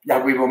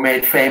we were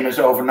made famous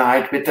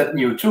overnight with that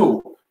new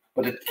tool.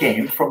 But it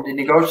came from the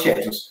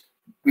negotiators.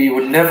 We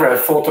would never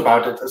have thought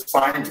about it as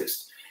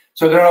scientists.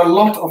 So there are a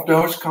lot of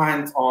those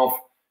kinds of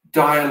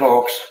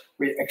dialogues.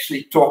 We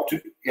actually talk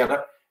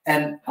together.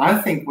 And I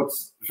think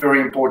what's very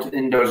important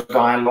in those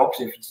dialogues,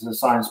 if it's a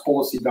science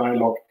policy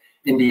dialogue,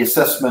 in the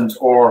assessment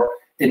or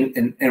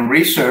in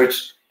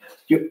research,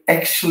 you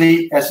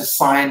actually, as a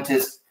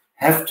scientist,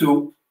 have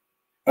to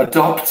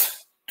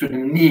adapt to the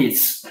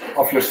needs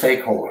of your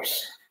stakeholders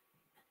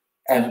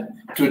and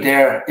to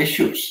their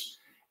issues.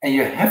 And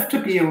you have to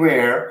be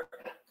aware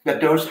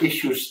that those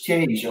issues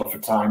change over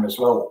time as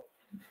well.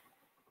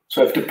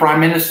 So if the Prime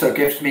Minister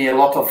gives me a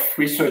lot of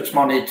research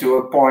money to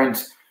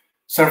appoint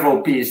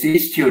several PhD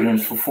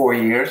students for 4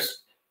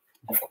 years,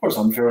 of course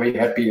I'm very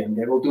happy and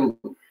they will do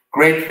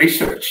great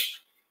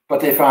research.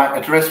 But if I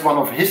address one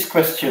of his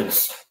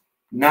questions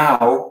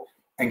now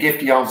and give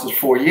the answers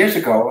 4 years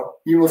ago,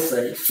 he will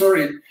say,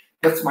 sorry,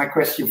 that's my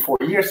question 4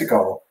 years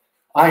ago.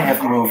 I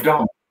have moved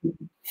on.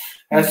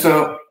 And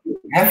so you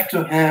have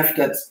to have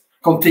that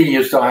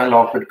continuous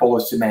dialogue with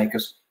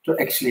policymakers to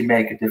actually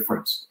make a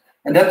difference.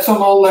 And that's on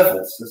all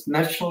levels. That's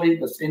nationally,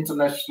 that's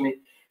internationally,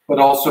 but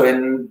also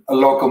in a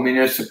local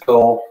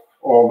municipal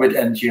or with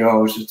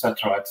NGOs,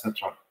 etc.,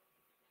 etc.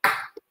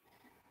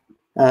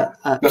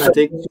 I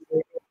think,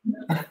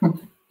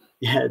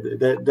 yeah,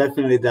 that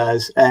definitely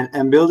does.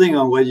 And building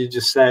on what you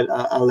just said,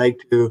 I like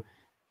to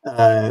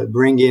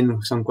bring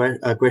in some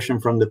question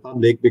from the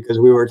public, because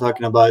we were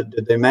talking about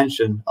the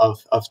dimension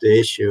of the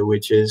issue,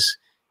 which is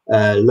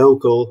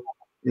local,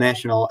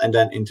 national, and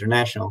then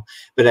international.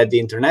 But at the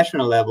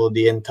international level,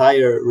 the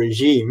entire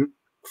regime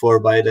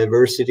for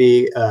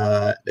biodiversity,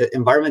 the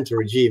environmental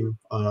regime,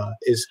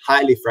 is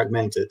highly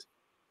fragmented.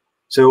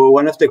 So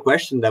one of the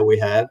questions that we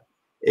have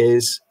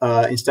is,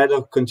 instead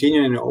of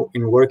continuing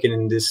in working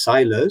in these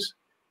silos,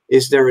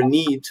 is there a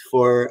need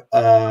for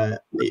a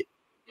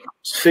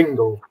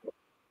single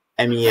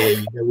MEA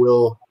that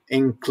will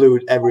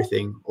include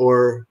everything,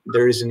 or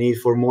there is a need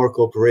for more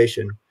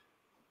cooperation?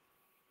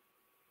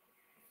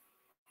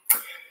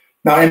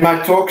 Now, in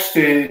my talks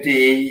to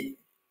the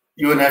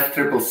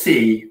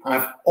UNFCCC,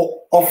 I've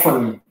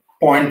often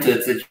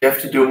pointed that you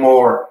have to do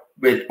more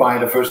with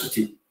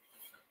biodiversity.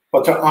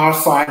 But there are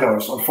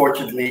silos,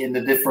 unfortunately, in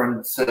the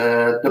different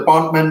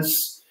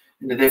departments,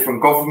 in the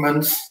different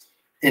governments,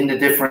 in the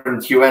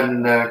different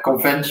UN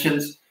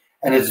conventions.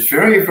 And it's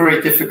very,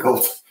 very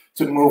difficult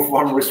to move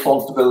one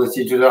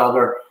responsibility to the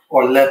other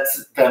or let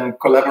them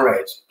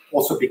collaborate,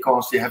 also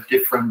because they have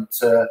different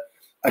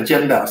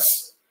agendas.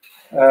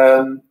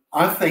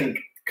 I think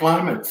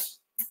climate,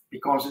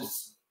 because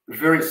it's a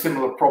very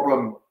similar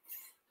problem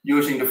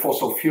using the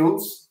fossil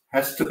fuels,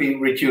 has to be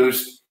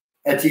reduced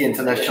at the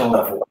international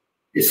level.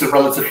 It's a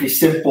relatively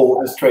simple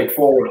and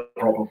straightforward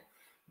problem.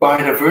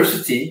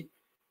 Biodiversity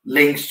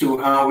links to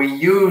how we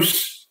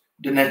use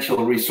the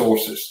natural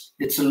resources.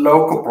 It's a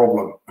local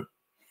problem.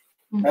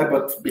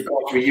 But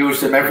because we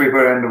use them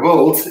everywhere in the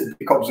world, it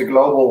becomes a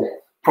global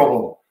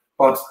problem.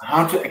 But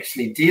how to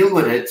actually deal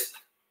with it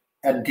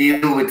and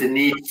deal with the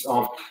needs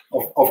of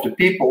the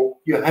people,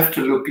 you have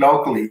to look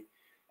locally.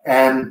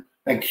 And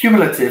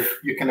cumulative,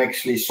 you can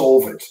actually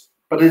solve it.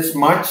 But it's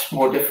much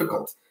more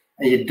difficult,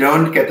 and you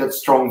don't get that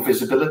strong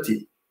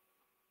visibility.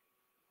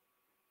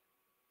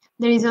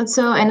 There is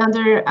also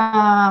another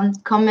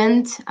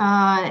comment,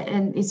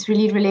 and it's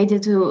really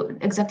related to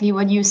exactly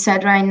what you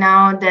said right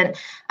now, that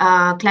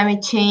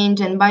climate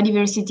change and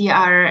biodiversity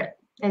are,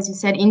 as you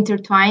said,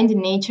 intertwined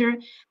in nature,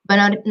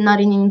 but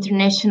not in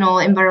international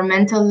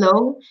environmental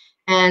law.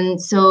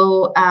 And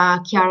so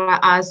Chiara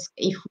asked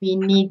if we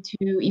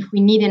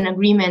need an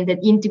agreement that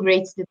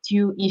integrates the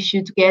two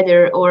issues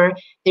together, or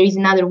there is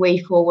another way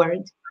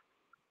forward.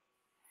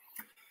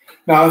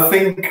 Now,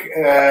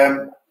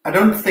 I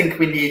don't think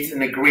we need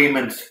an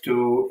agreement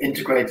to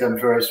integrate them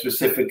very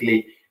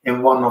specifically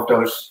in one of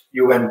those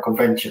UN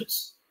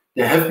conventions.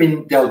 They have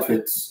been dealt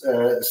with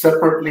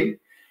separately,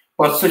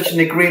 but such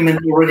an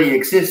agreement already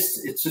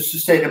exists. It's the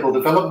Sustainable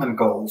Development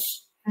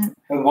Goals.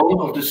 And one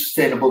of the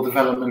Sustainable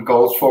Development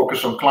Goals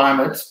focus on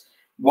climate,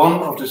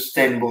 one of the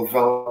Sustainable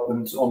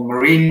Development on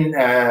marine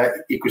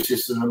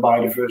ecosystem and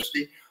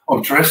biodiversity,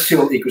 on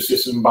terrestrial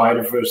ecosystem and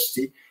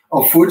biodiversity,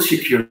 on food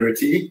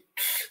security.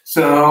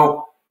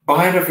 So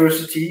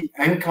biodiversity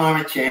and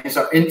climate change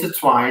are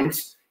intertwined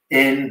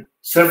in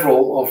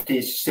several of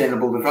these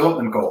Sustainable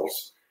Development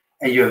Goals.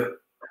 And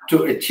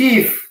to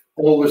achieve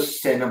all the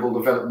Sustainable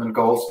Development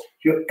Goals,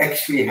 you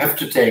actually have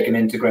to take an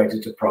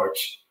integrated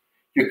approach.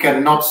 You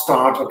cannot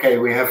start, okay,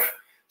 we have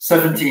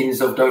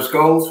 17 of those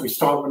goals. We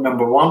start with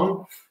number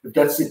 1. If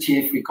that's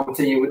achieved, we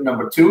continue with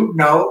number 2.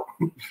 No,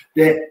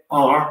 they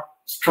are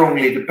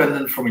strongly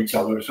dependent from each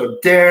other. So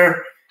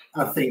there,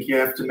 I think you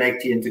have to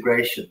make the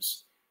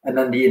integrations. And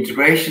then the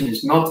integration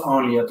is not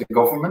only at the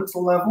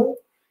governmental level,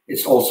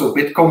 it's also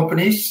with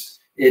companies,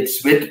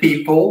 it's with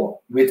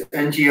people, with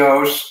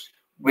NGOs,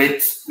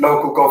 with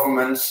local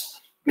governments,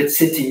 with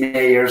city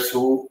mayors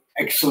who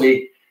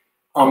actually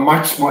are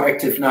much more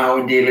active now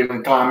in dealing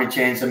with climate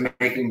change and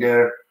making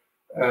their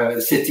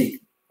city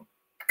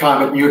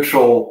climate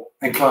neutral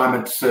and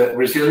climate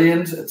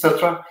resilient,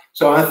 etc.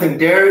 So I think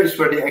there is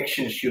where the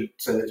action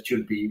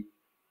should be,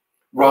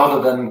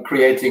 rather than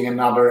creating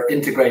another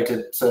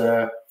integrated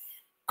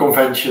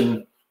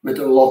convention with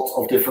a lot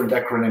of different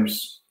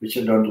acronyms, which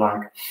I don't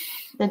like.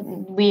 That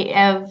we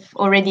have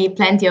already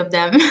plenty of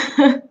them.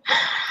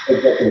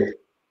 Exactly.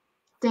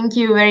 Thank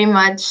you very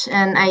much,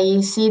 and I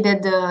see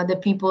that the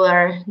people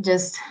are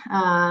just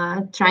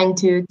trying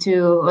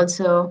to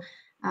also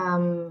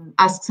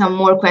ask some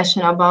more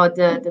questions about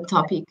the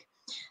topic.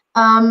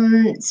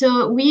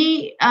 So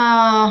we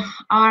are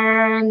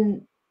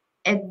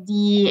at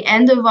the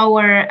end of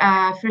our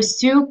first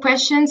 2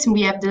 questions.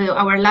 We have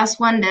our last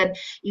one that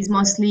is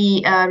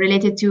mostly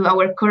related to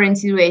our current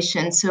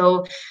situation.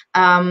 So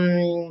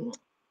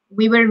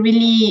we were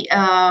really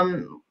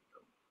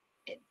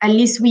at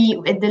least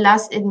in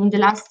the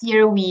last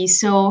year, we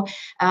saw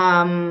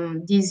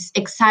this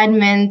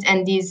excitement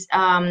and this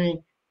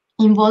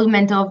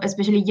involvement of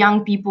especially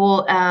young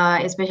people,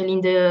 especially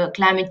in the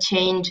climate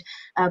change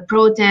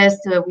protest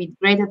with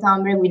Greta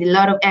Thunberg, with a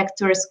lot of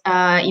actors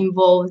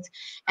involved.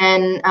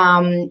 And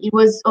it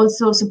was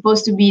also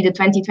supposed to be the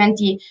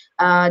 2020,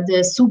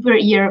 the super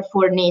year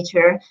for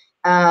nature.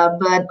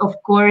 But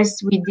of course,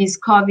 with this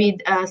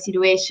COVID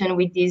situation,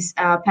 with this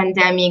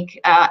pandemic,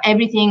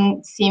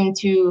 everything seemed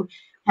to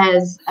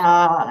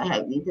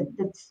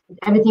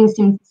everything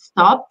seemed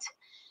stopped,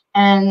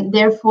 and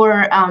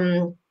therefore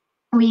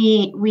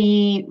we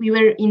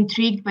were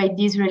intrigued by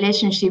this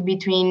relationship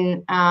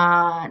between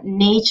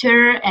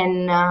nature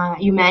and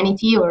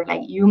humanity, or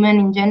like human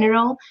in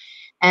general,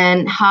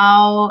 and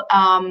how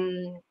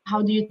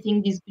do you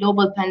think this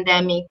global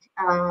pandemic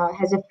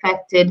has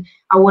affected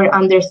our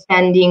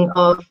understanding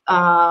of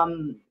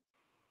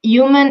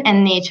human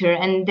and nature,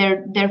 and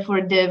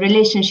therefore the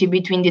relationship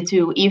between the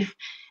two? If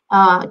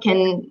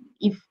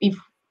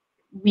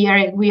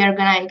we are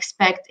gonna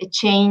expect a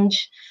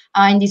change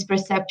in this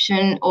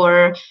perception,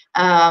 or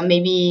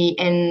maybe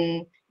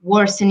a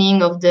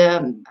worsening of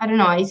the, I don't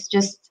know, it's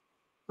just,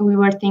 we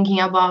were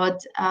thinking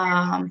about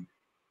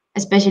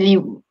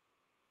especially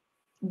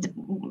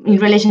in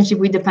relationship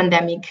with the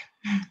pandemic?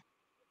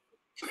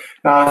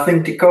 I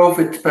think the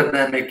COVID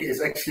pandemic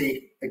is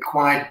actually a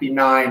quite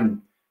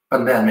benign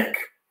pandemic.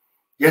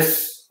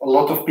 Yes, a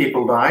lot of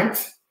people died.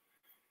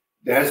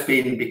 There has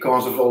been,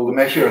 because of all the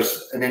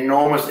measures, an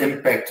enormous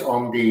impact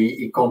on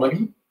the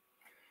economy.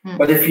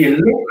 But if you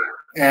look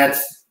at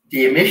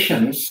the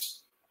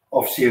emissions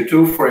of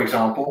CO2, for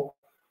example,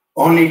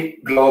 only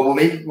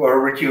globally were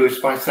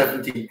reduced by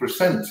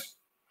 17%.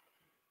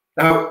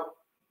 Now,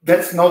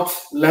 that's not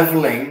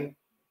leveling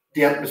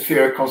the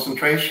atmospheric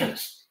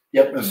concentrations.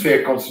 The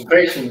atmospheric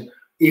concentration,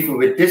 even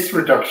with this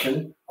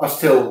reduction, are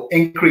still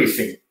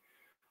increasing.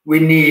 We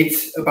need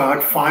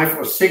about 5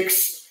 or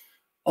 6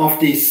 of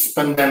these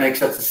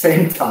pandemics at the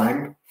same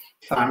time,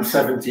 times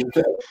 17,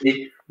 to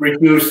actually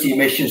reduce the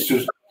emissions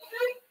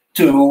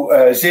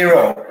to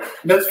zero.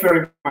 That's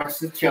very much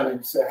the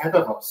challenge ahead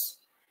of us.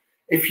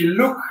 If you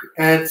look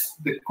at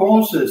the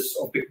causes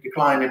of the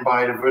decline in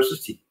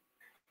biodiversity,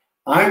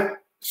 I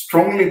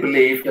strongly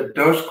believe that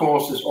those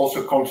causes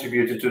also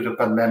contributed to the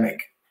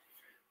pandemic.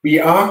 We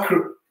are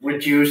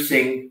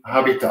reducing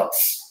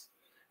habitats,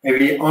 and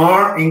we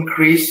are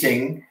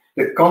increasing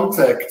the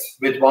contact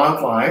with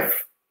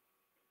wildlife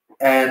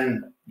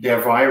and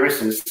their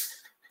viruses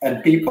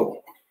and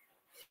people.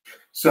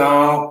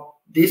 So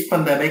this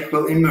pandemic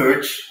will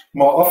emerge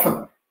more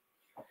often.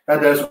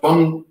 And there's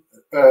one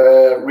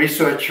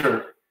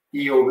researcher,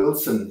 E.O.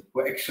 Wilson,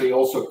 who actually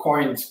also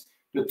coined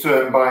the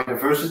term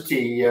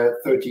biodiversity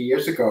 30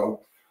 years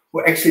ago,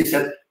 who actually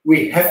said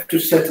we have to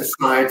set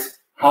aside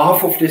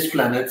half of this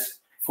planet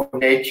for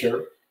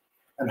nature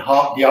and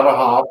the other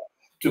half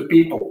to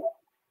people.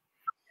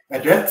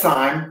 At that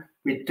time,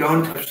 we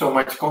don't have so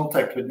much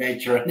contact with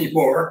nature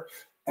anymore,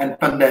 and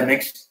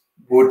pandemics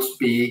would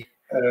be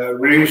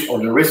reduced, or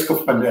the risk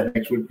of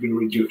pandemics would be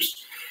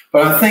reduced.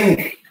 But I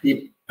think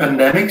the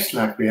pandemics,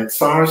 like we had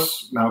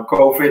SARS, now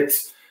COVID,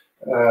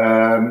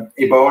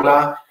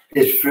 Ebola,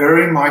 is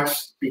very much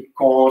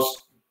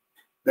because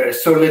there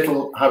is so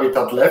little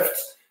habitat left,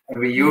 and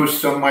we use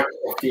so much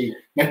of the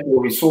natural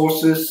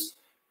resources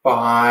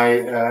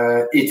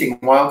by eating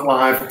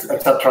wildlife,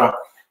 etc.,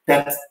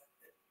 that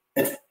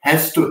it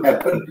has to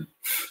happen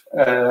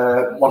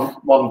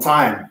one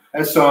time.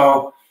 And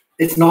so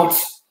it's not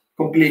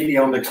completely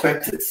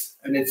unexpected,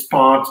 and it's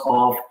part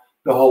of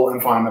the whole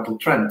environmental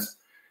trend.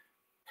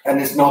 And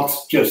it's not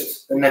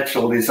just a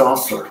natural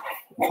disaster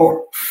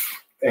or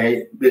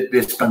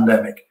this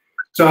pandemic.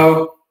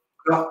 So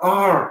there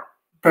are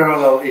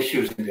parallel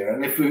issues in there,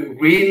 and if we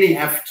really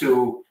have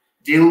to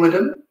deal with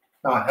them,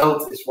 now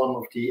health is one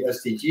of the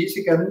SDGs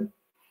again,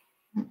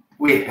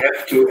 we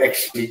have to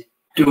actually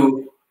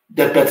do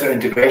that better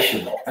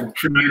integration and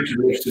try to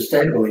live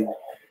sustainably.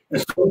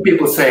 And some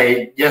people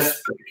say,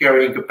 yes, but the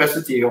carrying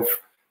capacity of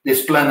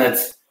this planet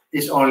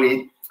is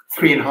only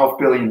 3.5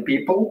 billion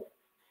people.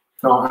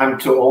 Now I'm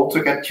too old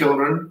to get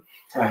children.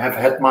 I have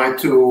had my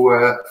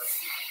 2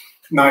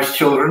 nice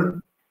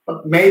children,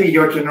 but maybe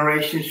your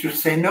generation should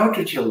say no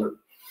to children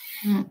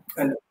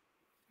and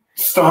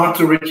start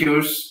to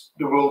reduce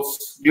the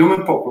world's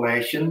human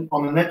population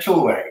on a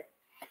natural way.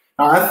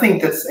 Now, I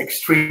think that's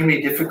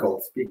extremely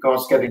difficult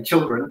because getting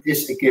children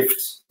is a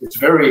gift. It's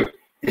very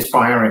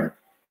inspiring.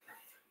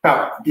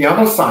 Now, the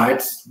other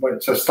side,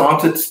 which I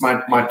started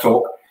my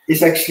talk,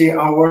 is actually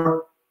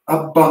our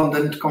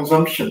abundant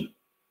consumption.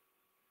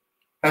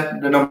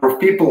 And the number of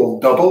people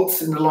doubled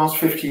in the last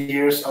 50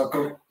 years,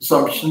 our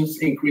consumptions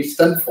increased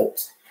tenfold.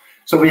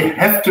 So we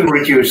have to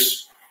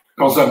reduce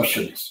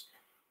consumptions.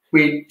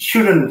 We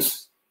shouldn't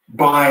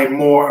buy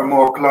more and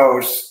more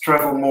clothes,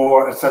 travel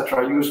more,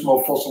 etc., use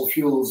more fossil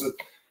fuels,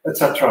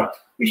 etc.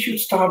 We should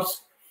start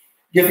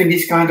giving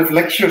these kind of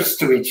lectures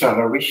to each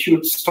other. We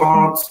should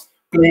start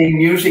playing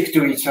music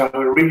to each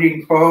other,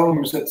 reading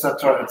poems,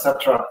 etc.,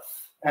 etc.,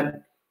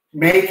 and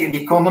make an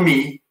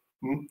economy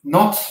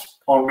not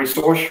on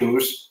resource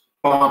use,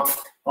 but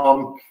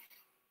on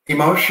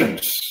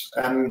emotions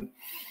and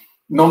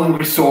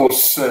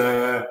non-resource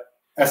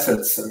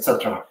assets,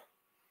 etc.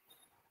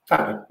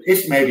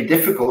 It may be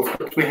difficult,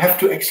 but we have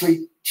to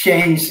actually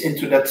change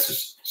into that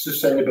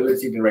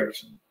sustainability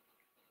direction.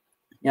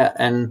 Yeah,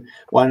 and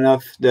one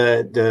of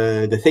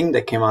the thing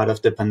that came out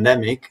of the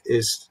pandemic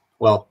is,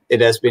 well, it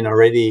has been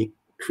already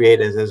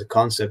created as a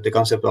concept, the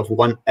concept of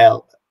One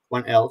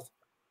Health,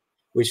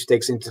 which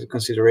takes into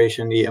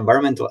consideration the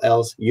environmental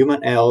health,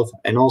 human health,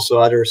 and also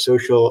other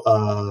social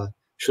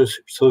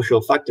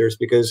factors.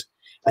 Because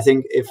I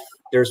think if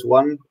there's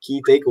one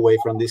key takeaway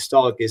from this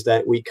talk is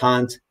that we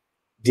can't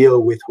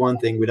deal with one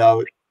thing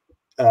without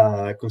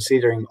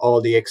considering all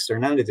the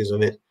externalities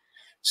of it.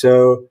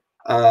 So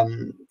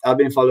I've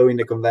been following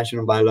the Convention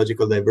on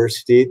Biological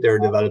Diversity. They're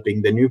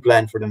developing the new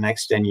plan for the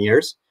next 10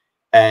 years.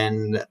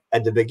 And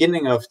at the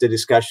beginning of the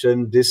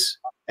discussion, this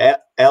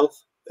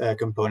health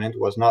component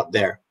was not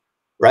there.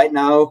 Right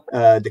now,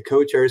 the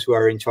co-chairs who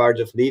are in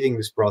charge of leading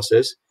this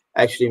process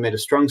actually made a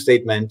strong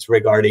statement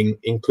regarding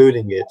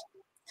including it.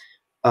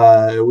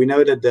 We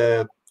know that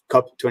the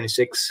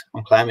COP26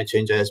 on climate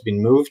change has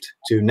been moved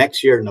to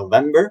next year,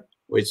 November,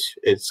 which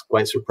is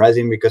quite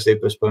surprising because they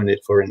postponed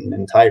it for an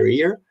entire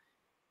year.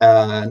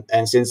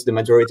 And since the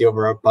majority of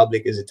our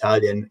public is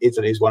Italian,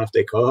 Italy is one of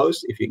the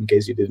co-hosts, in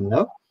case you didn't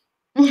know.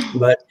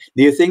 But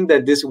do you think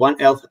that this One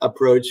Health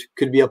approach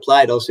could be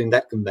applied also in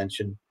that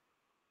convention?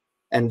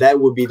 And that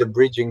would be the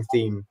bridging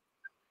theme.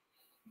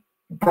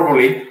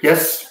 Probably,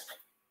 yes.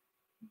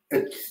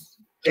 It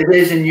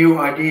is a new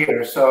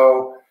idea.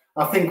 So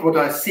I think what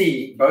I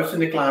see, both in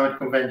the Climate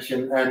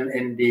Convention and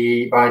in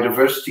the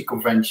Biodiversity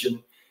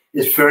Convention,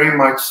 is very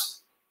much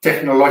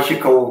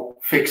technological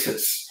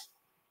fixes.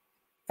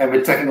 And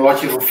with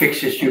technological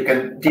fixes, you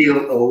can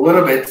deal a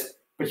little bit,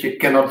 but you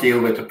cannot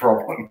deal with the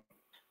problem.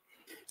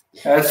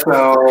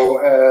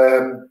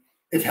 So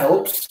it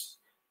helps,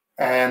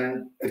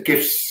 and it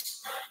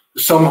gives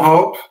some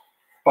hope,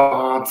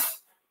 but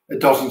it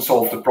doesn't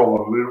solve the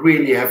problem. We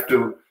really have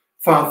to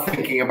start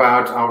thinking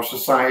about our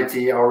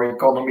society, our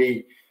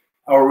economy,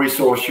 our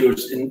resource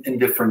use in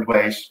different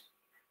ways.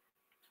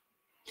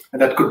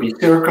 And that could be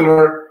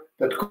circular,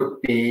 that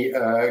could be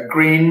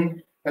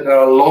green, and there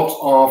are a lot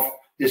of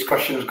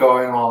discussions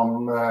going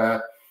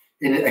on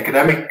in the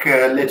academic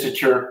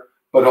literature,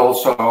 but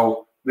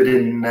also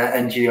within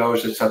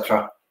NGOs,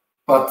 etc.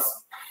 But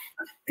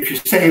if you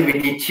say we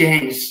need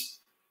change,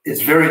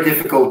 it's very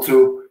difficult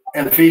to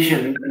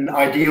envision an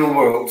ideal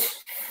world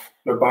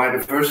where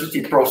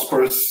biodiversity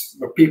prospers,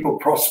 where people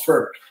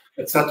prosper,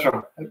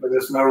 etc. But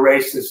there's no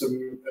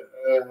racism.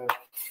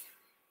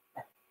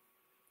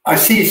 I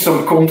see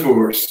some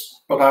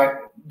contours, but I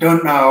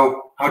don't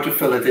know how to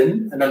fill it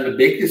in. And then the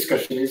big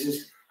discussion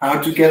is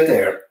how to get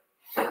there.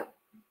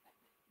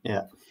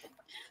 Yeah,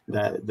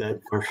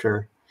 that for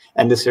sure.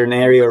 And the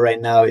scenario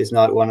right now is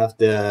not one of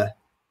the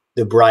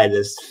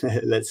brightest,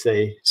 let's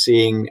say,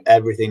 seeing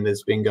everything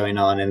that's been going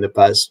on in the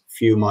past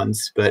few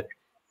months. But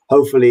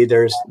hopefully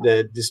there's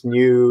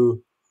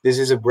this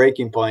is a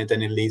breaking point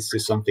and it leads to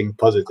something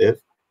positive.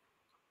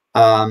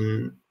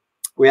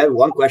 We have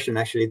one question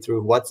actually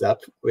through WhatsApp,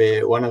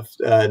 where one of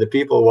the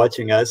people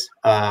watching us,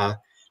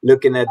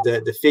 looking at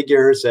the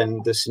figures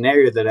and the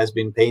scenario that has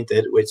been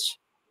painted, which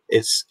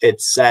it's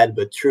sad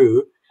but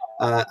true,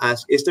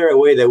 ask, is there a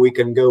way that we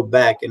can go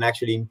back and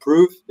actually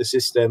improve the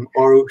system,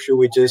 or should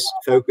we just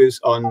focus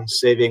on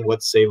saving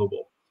what's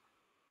savable?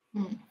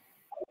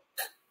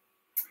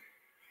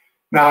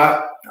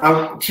 Now,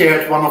 I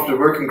chaired one of the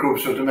working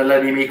groups of the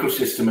Millennium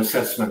Ecosystem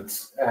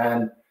Assessment,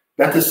 and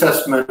that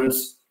assessment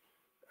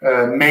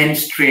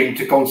mainstreamed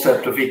the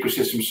concept of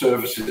ecosystem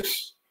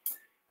services.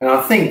 And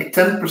I think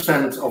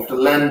 10% of the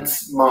land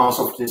mass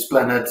of this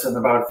planet and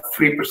about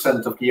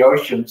 3% of the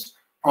oceans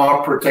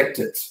are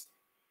protected.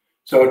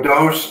 So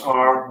those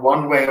are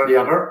one way or the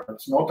other.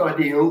 It's not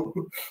ideal,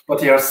 but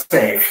they are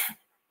safe.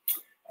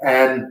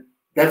 And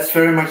that's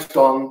very much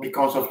done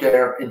because of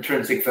their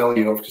intrinsic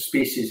value of the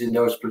species in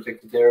those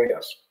protected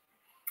areas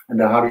and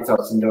the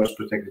habitats in those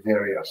protected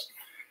areas.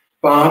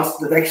 But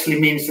that actually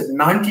means that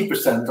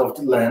 90% of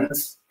the land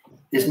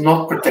is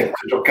not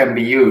protected or can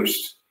be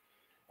used.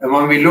 And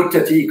when we looked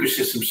at the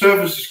ecosystem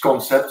services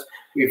concept,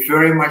 we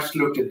very much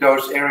looked at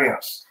those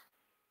areas.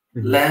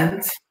 Mm-hmm.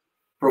 Land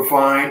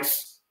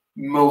provides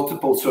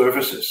multiple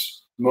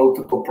services,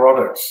 multiple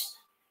products.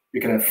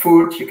 You can have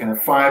food, you can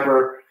have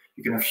fiber,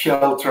 you can have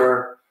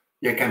shelter,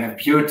 you can have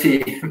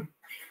beauty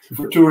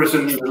for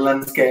tourism,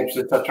 landscapes,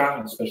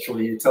 etc.,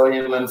 especially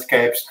Italian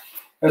landscapes.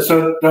 And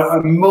so there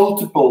are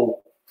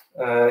multiple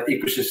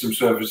ecosystem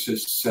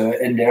services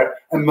in there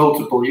and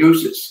multiple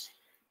uses.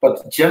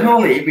 But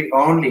generally, we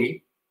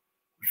only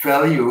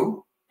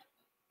value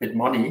with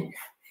money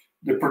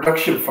the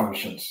production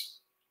functions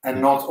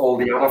and not all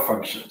the other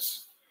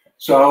functions.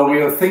 So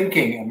we are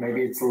thinking, and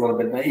maybe it's a little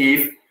bit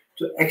naive,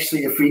 to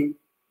actually, if we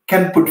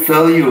can put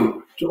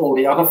value to all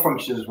the other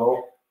functions as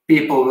well,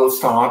 people will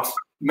start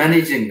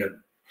managing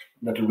them.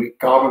 That would be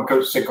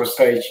carbon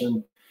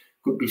sequestration,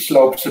 could be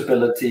slope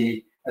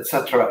stability,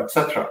 etc.,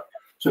 etc.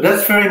 So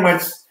that's very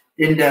much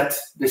in that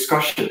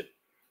discussion,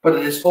 but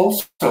it is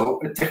also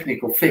a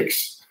technical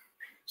fix.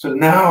 So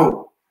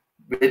now,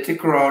 with the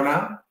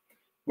corona,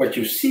 what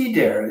you see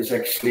there is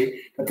actually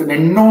that an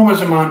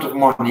enormous amount of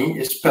money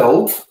is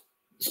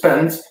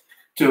spent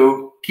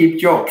to keep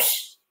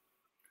jobs.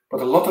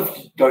 But a lot of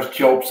those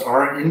jobs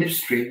are in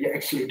industry you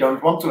actually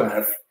don't want to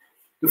have.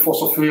 The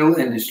fossil fuel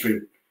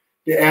industry,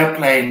 the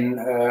airplane,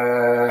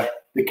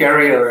 the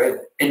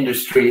carrier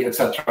industry,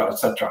 etc.,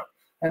 etc.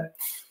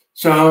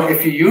 So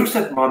if you use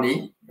that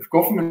money, if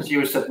governments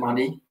use that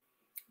money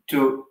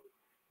to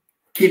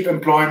keep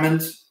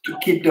employment, to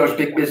keep those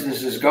big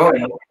businesses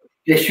going,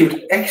 they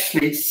should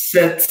actually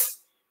set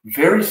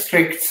very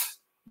strict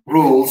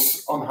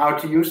rules on how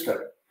to use them,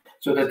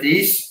 so that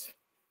these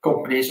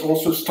companies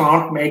also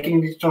start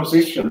making the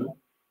transition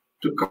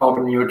to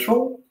carbon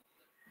neutral,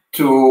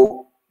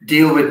 to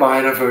deal with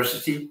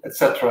biodiversity,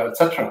 etc.,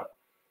 etc.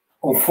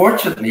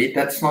 Unfortunately,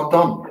 that's not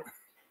done.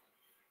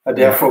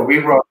 Therefore, we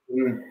wrote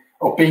an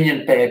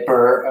opinion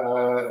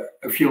paper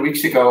a few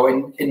weeks ago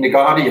in The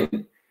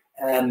Guardian,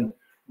 and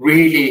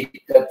really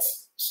that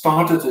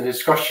started a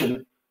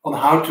discussion on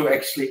how to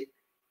actually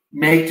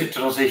make the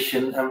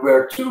transition and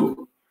where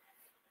to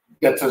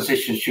that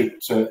transition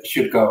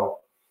should go.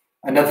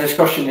 And that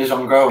discussion is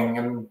ongoing,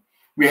 and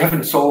we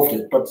haven't solved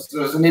it, but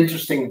there's an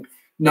interesting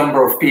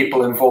number of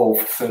people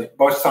involved,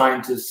 both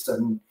scientists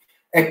and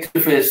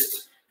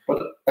activists,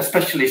 but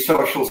especially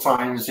social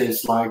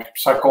sciences like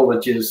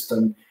psychologists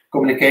and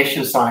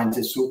communication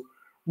scientists who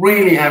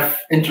really have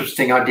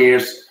interesting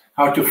ideas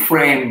how to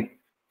frame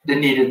the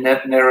needed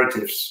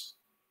narratives.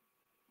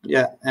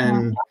 Yeah,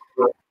 and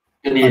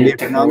the needed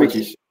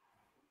technologies.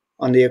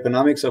 On the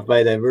economics of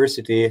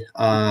biodiversity,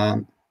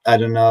 I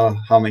don't know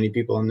how many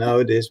people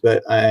know this,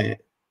 but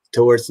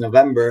towards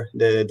November,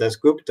 the Das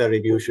Gupta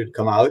review should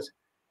come out,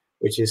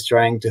 which is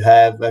trying to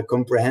have a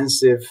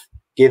comprehensive,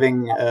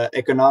 giving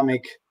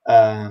economic,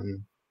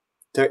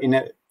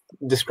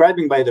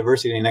 describing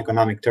biodiversity in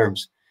economic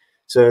terms.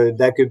 So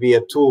that could be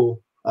a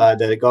tool that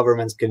the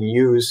governments can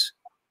use.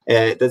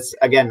 That's,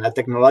 again, a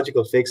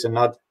technological fix and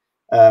not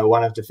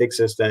one of the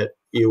fixes that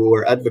you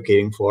were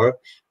advocating for,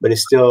 but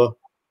it's still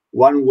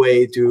one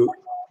way to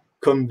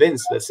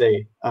convince, let's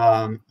say,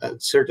 a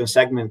certain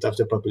segment of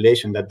the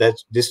population that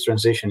this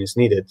transition is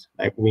needed.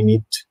 Like, we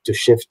need to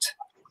shift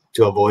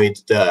to avoid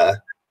the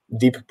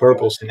deep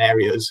purple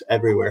scenarios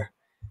everywhere.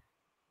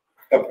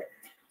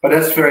 But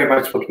that's very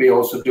much what we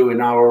also do in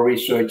our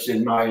research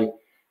in my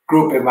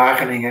group in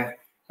Wageningen.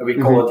 We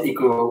call it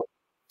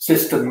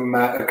ecosystem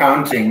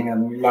accounting,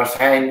 and Lars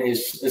Hein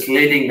is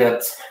leading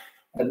that,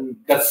 and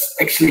that's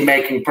actually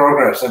making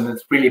progress, and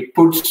it really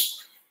puts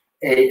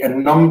a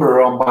number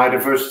on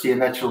biodiversity and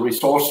natural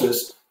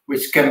resources,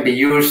 which can be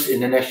used in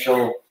the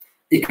national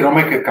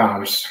economic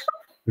accounts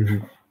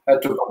to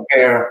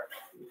compare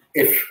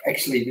if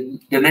actually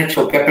the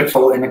natural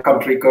capital in a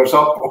country goes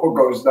up or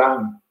goes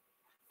down.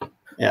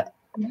 Yeah.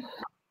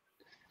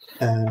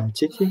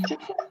 Chichi?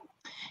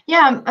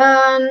 Yeah,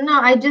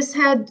 no, I just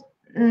had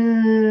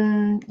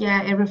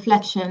a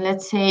reflection,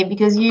 let's say,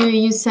 because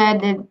you said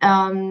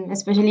that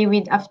especially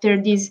with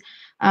after this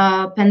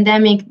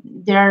pandemic,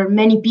 there are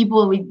many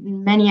people with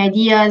many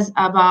ideas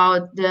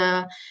about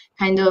the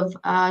kind of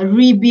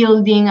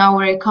rebuilding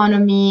our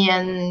economy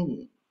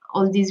and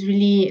all these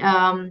really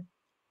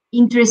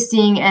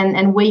interesting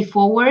and way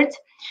forward.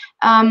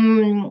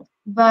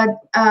 But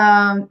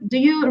do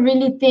you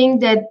really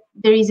think that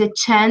there is a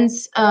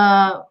chance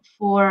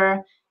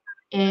for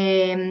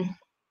a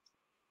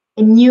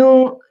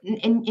new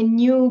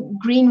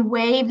green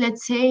wave,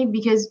 let's say?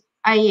 Because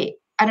I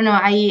don't know.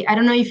 I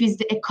don't know if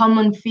it's a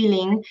common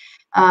feeling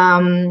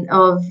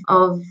of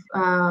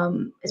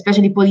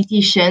especially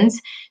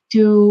politicians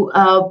to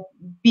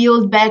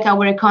build back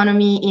our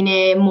economy in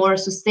a more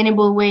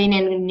sustainable way,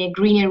 in a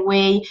greener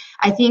way.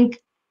 I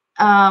think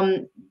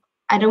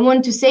I don't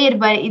want to say it,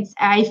 but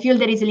I feel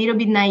that it's a little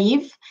bit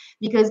naive,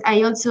 because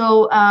I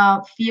also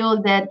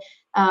feel that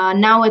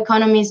now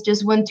economists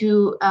just want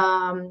to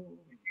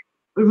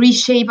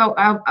reshape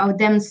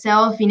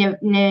themselves in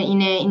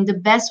the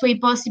best way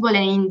possible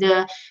and in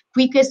the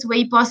quickest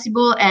way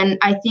possible, and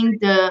I think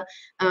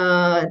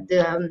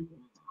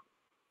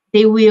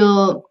they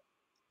will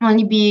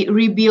only be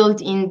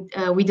rebuilt in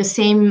with the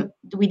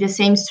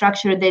same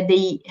structure that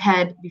they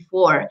had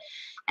before.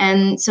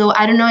 And so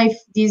I don't know if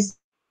this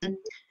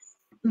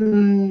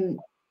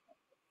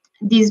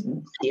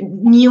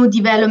new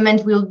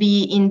development will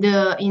be in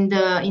the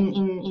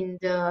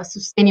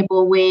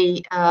sustainable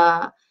way.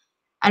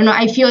 I don't know,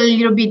 I feel a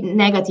little bit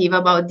negative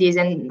about this,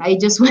 and I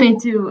just wanted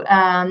to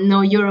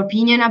know your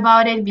opinion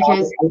about it,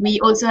 because we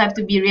also have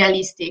to be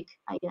realistic,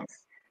 I guess.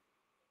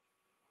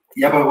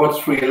 Yeah, but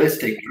what's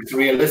realistic? Is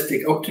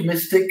realistic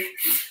optimistic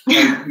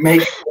and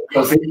make a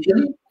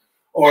transition,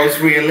 or is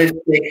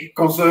realistic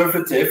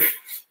conservative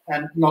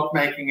and not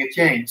making a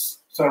change?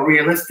 So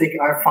realistic,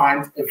 I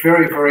find a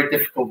very, very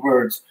difficult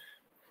word.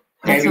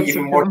 Maybe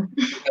even more.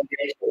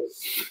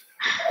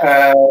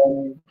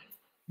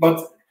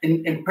 But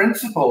in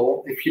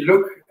principle, if you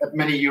look at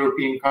many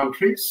European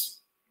countries,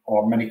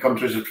 or many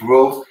countries of the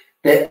world,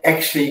 they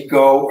actually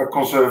go a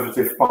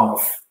conservative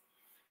path.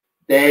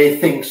 They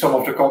think some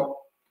of the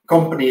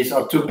companies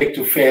are too big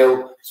to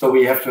fail, so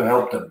we have to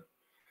help them.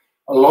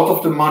 A lot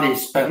of the money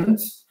spent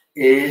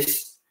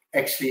is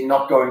actually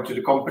not going to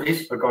the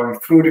companies, but going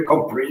through the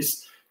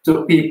companies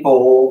to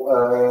people,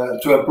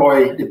 to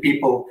employ the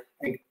people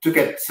and to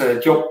get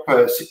job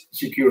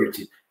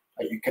security.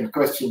 You can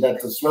question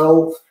that as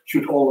well.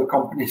 Should all the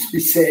companies be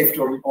saved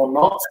or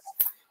not?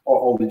 Or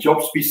all the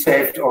jobs be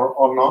saved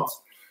or not?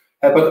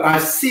 But I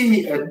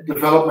see a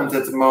development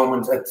at the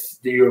moment at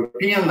the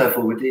European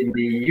level within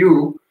the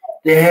EU.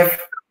 They have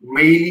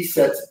really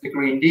set the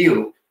Green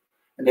Deal.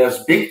 And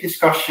there's big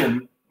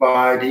discussion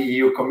by the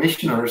EU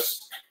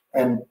commissioners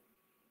and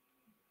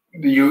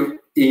the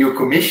EU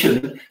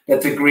Commission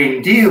that the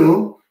Green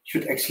Deal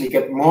should actually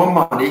get more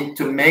money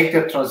to make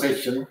that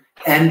transition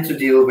and to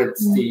deal with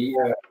the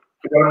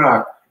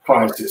corona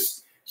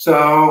crisis.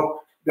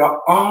 So there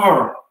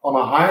are, on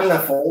a high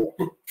level,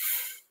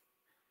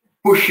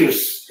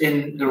 pushes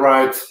in the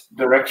right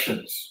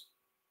directions.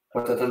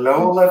 But at a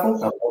lower level,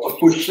 there are a lot of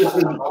pushes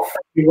in the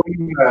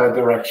wrong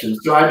direction.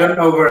 So I don't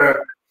know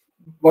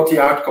what the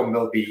outcome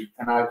will be.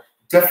 And I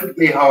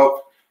definitely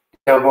hope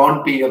there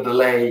won't be a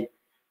delay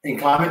in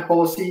climate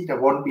policy, there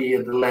won't be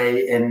a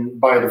delay in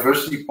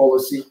biodiversity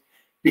policy,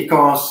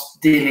 because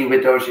dealing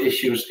with those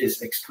issues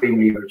is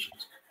extremely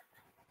urgent.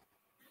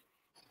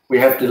 We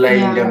have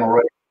delaying them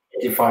already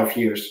 85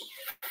 years.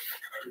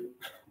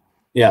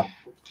 Yeah,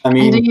 I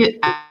mean,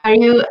 are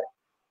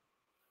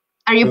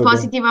you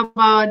positive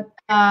about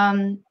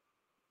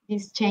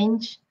this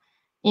change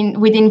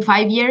within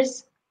 5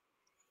 years?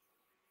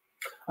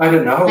 I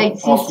don't know. Like,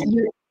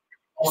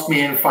 ask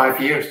me in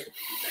 5 years.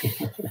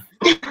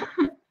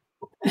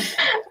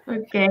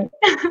 Okay.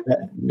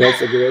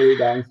 That's a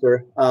great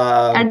answer.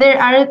 Are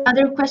there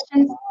other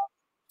questions?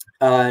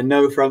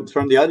 No, from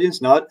the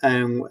audience, not.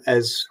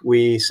 As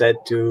we said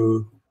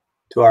to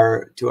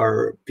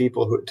our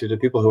people, to the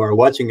people who are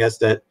watching us,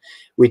 that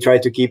we try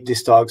to keep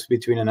these talks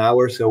between an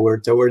hour, so we're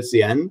towards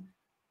the end.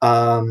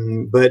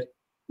 But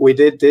we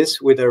did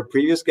this with our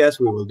previous guests.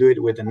 We will do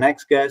it with the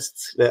next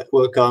guests that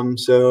will come.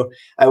 So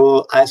I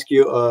will ask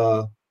you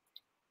a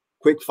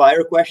quick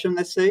fire question,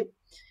 let's say.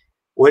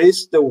 What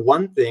is the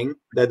one thing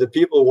that the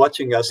people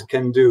watching us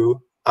can do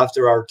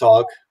after our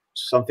talk?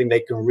 Something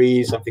they can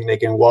read, something they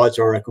can watch,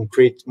 or a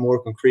more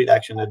concrete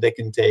action that they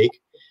can take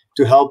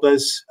to help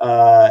us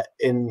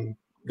in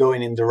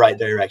going in the right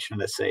direction,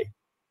 let's say.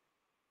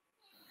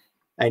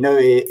 I know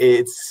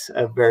it's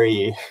a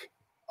very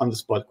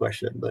on-the-spot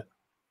question, but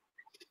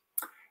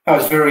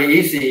it's very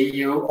easy.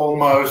 You're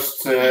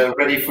almost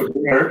ready for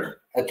dinner,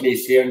 at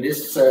least here in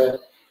this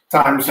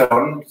time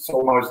zone. It's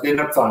almost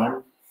dinner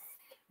time.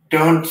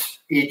 Don't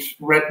eat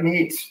red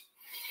meat.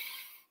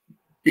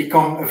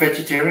 Become a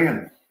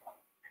vegetarian.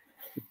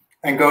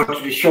 And go to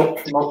the shop,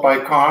 not by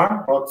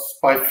car, but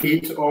by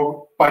feet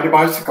or by the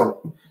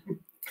bicycle.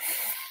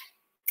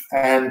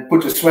 And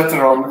put a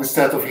sweater on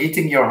instead of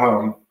heating your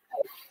home.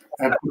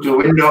 And put the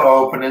window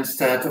open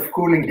instead of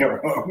cooling your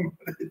home.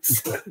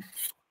 So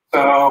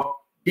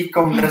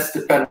become less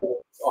dependent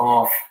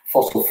on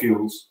fossil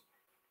fuels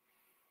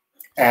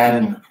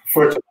and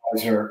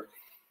fertilizer,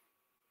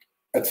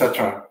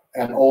 etc.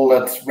 And all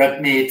that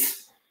red meat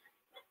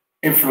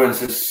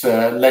influences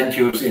land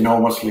use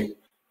enormously,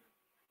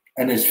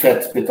 and is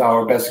fed with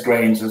our best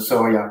grains and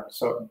soya.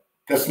 So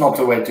that's not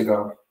the way to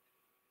go.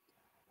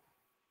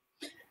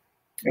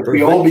 If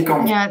we all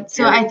become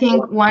so I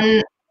think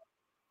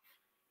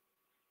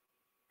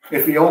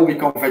if we all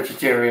become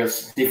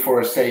vegetarians,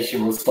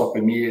 deforestation will stop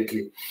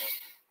immediately.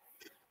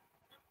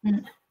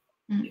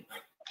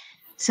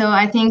 So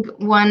I think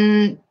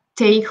one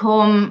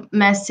take-home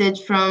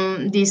message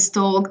from this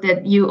talk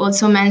that you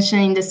also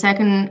mentioned in the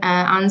second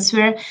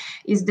answer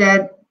is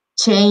that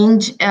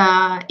change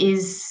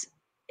is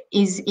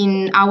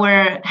in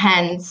our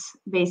hands,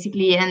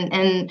 basically,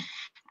 and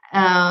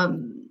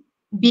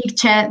big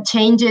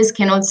changes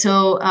can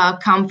also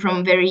come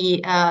from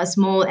very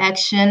small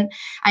action.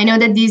 I know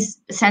that this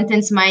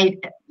sentence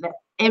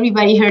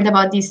everybody heard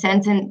about this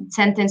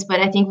sentence, but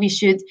I think we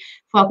should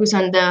focus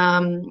on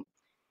the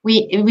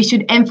we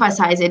should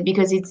emphasize it,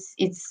 because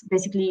it's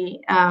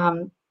basically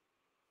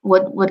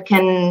what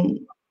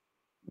can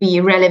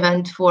be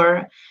relevant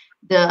for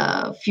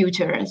the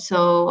future.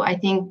 So I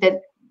think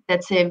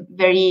that's a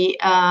very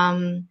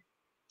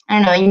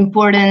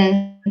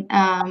important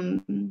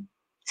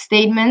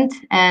statement.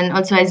 And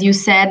also, as you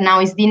said,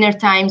 now is dinner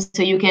time,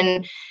 so you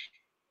can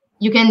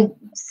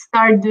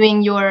start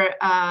doing your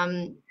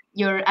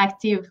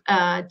active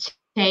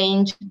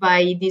change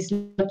by these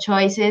little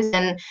choices.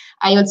 And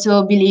I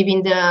also believe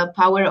in the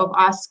power of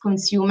us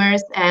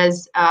consumers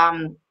as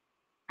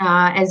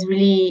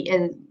really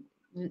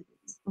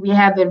we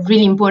have a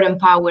really important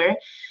power.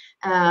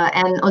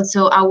 And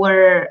also I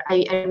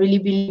really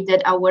believe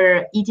that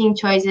our eating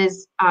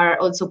choices are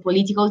also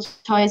political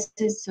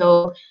choices.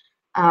 So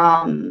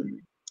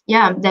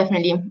yeah,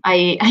 definitely,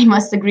 I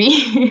must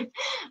agree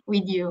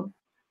with you.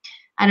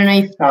 I don't know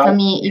if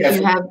Tommy, if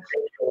you have.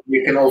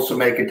 You can also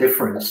make a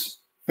difference.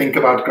 Think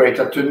about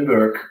Greta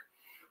Thunberg,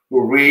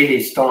 who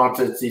really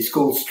started the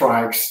school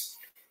strikes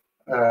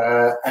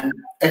and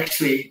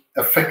actually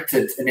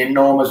affected an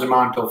enormous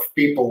amount of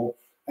people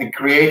and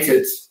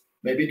created,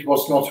 maybe it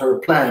was not her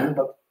plan,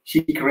 but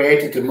she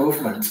created a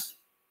movement.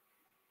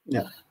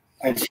 Yeah.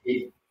 And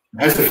she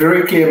has a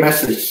very clear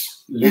message: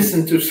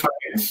 listen to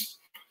science,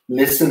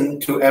 listen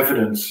to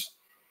evidence.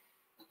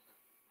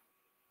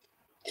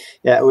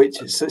 Yeah, which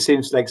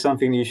seems like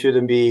something you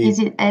shouldn't be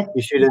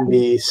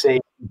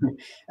saying,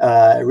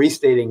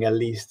 restating at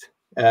least.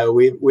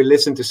 We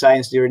listened to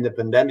science during the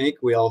pandemic.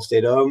 We all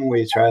stayed home.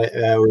 We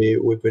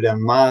put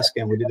on mask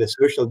and we did a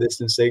social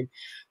distancing.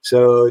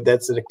 So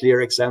that's a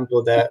clear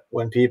example that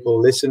when people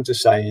listen to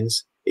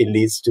science, it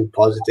leads to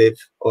positive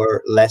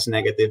or less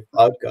negative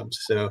outcomes.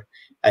 So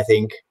I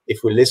think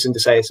if we listen to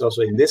science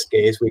also in this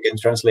case, we can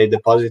translate the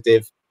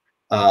positive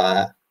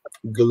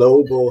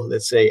global,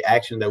 let's say,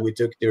 action that we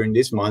took during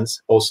this month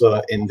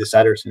also in this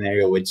other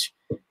scenario, which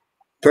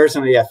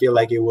personally I feel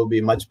like it will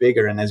be much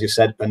bigger. And as you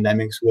said,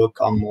 pandemics will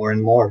come more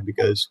and more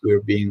because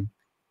we're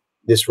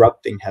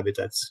disrupting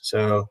habitats.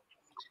 So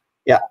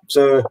yeah,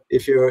 so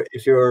if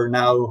you're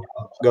now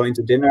going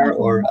to dinner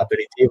or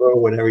aperitivo,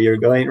 whatever you're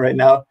going right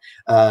now,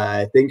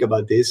 think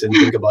about this and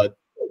think about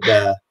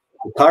the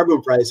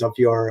carbon price of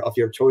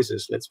your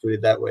choices. Let's put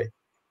it that way.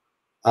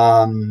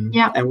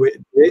 Yeah. And with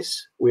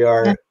this, we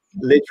are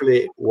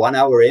literally 1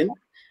 hour in.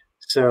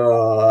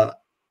 So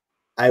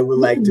I would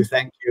like to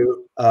thank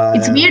you.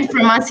 It's weird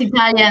from us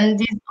Italian,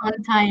 this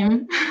on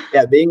time.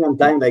 Yeah, being on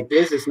time like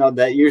this is not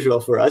that usual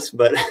for us,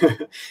 but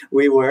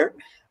we were.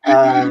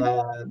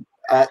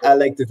 I'd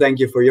like to thank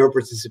you for your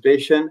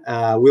participation.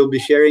 We'll be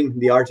sharing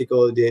the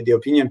article, the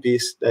opinion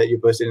piece that you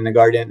posted in The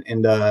Guardian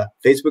in the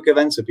Facebook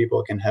event so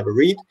people can have a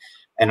read.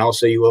 And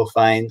also you will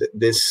find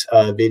this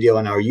video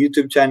on our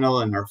YouTube channel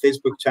and our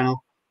Facebook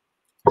channel.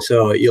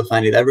 So you'll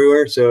find it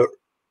everywhere. So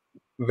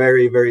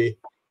very, very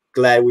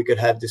glad we could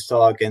have this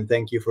talk, and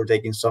thank you for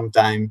taking some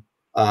time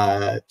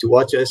to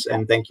watch us.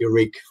 And thank you,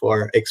 Rik,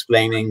 for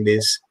explaining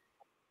these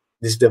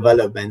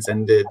developments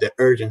and the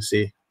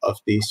urgency of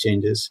these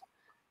changes.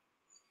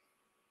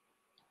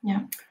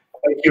 Yeah.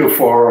 Thank you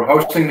for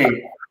hosting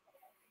me.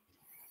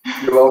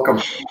 You're welcome.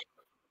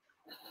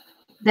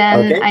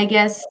 Then okay. I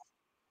guess.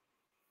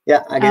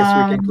 Yeah, I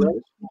guess we can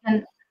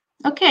close.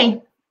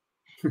 Okay.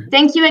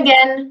 Thank you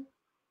again.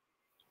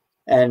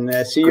 And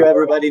see you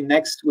everybody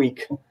next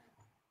week.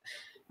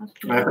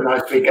 Okay. Have a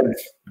nice weekend.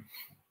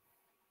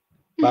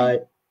 Bye.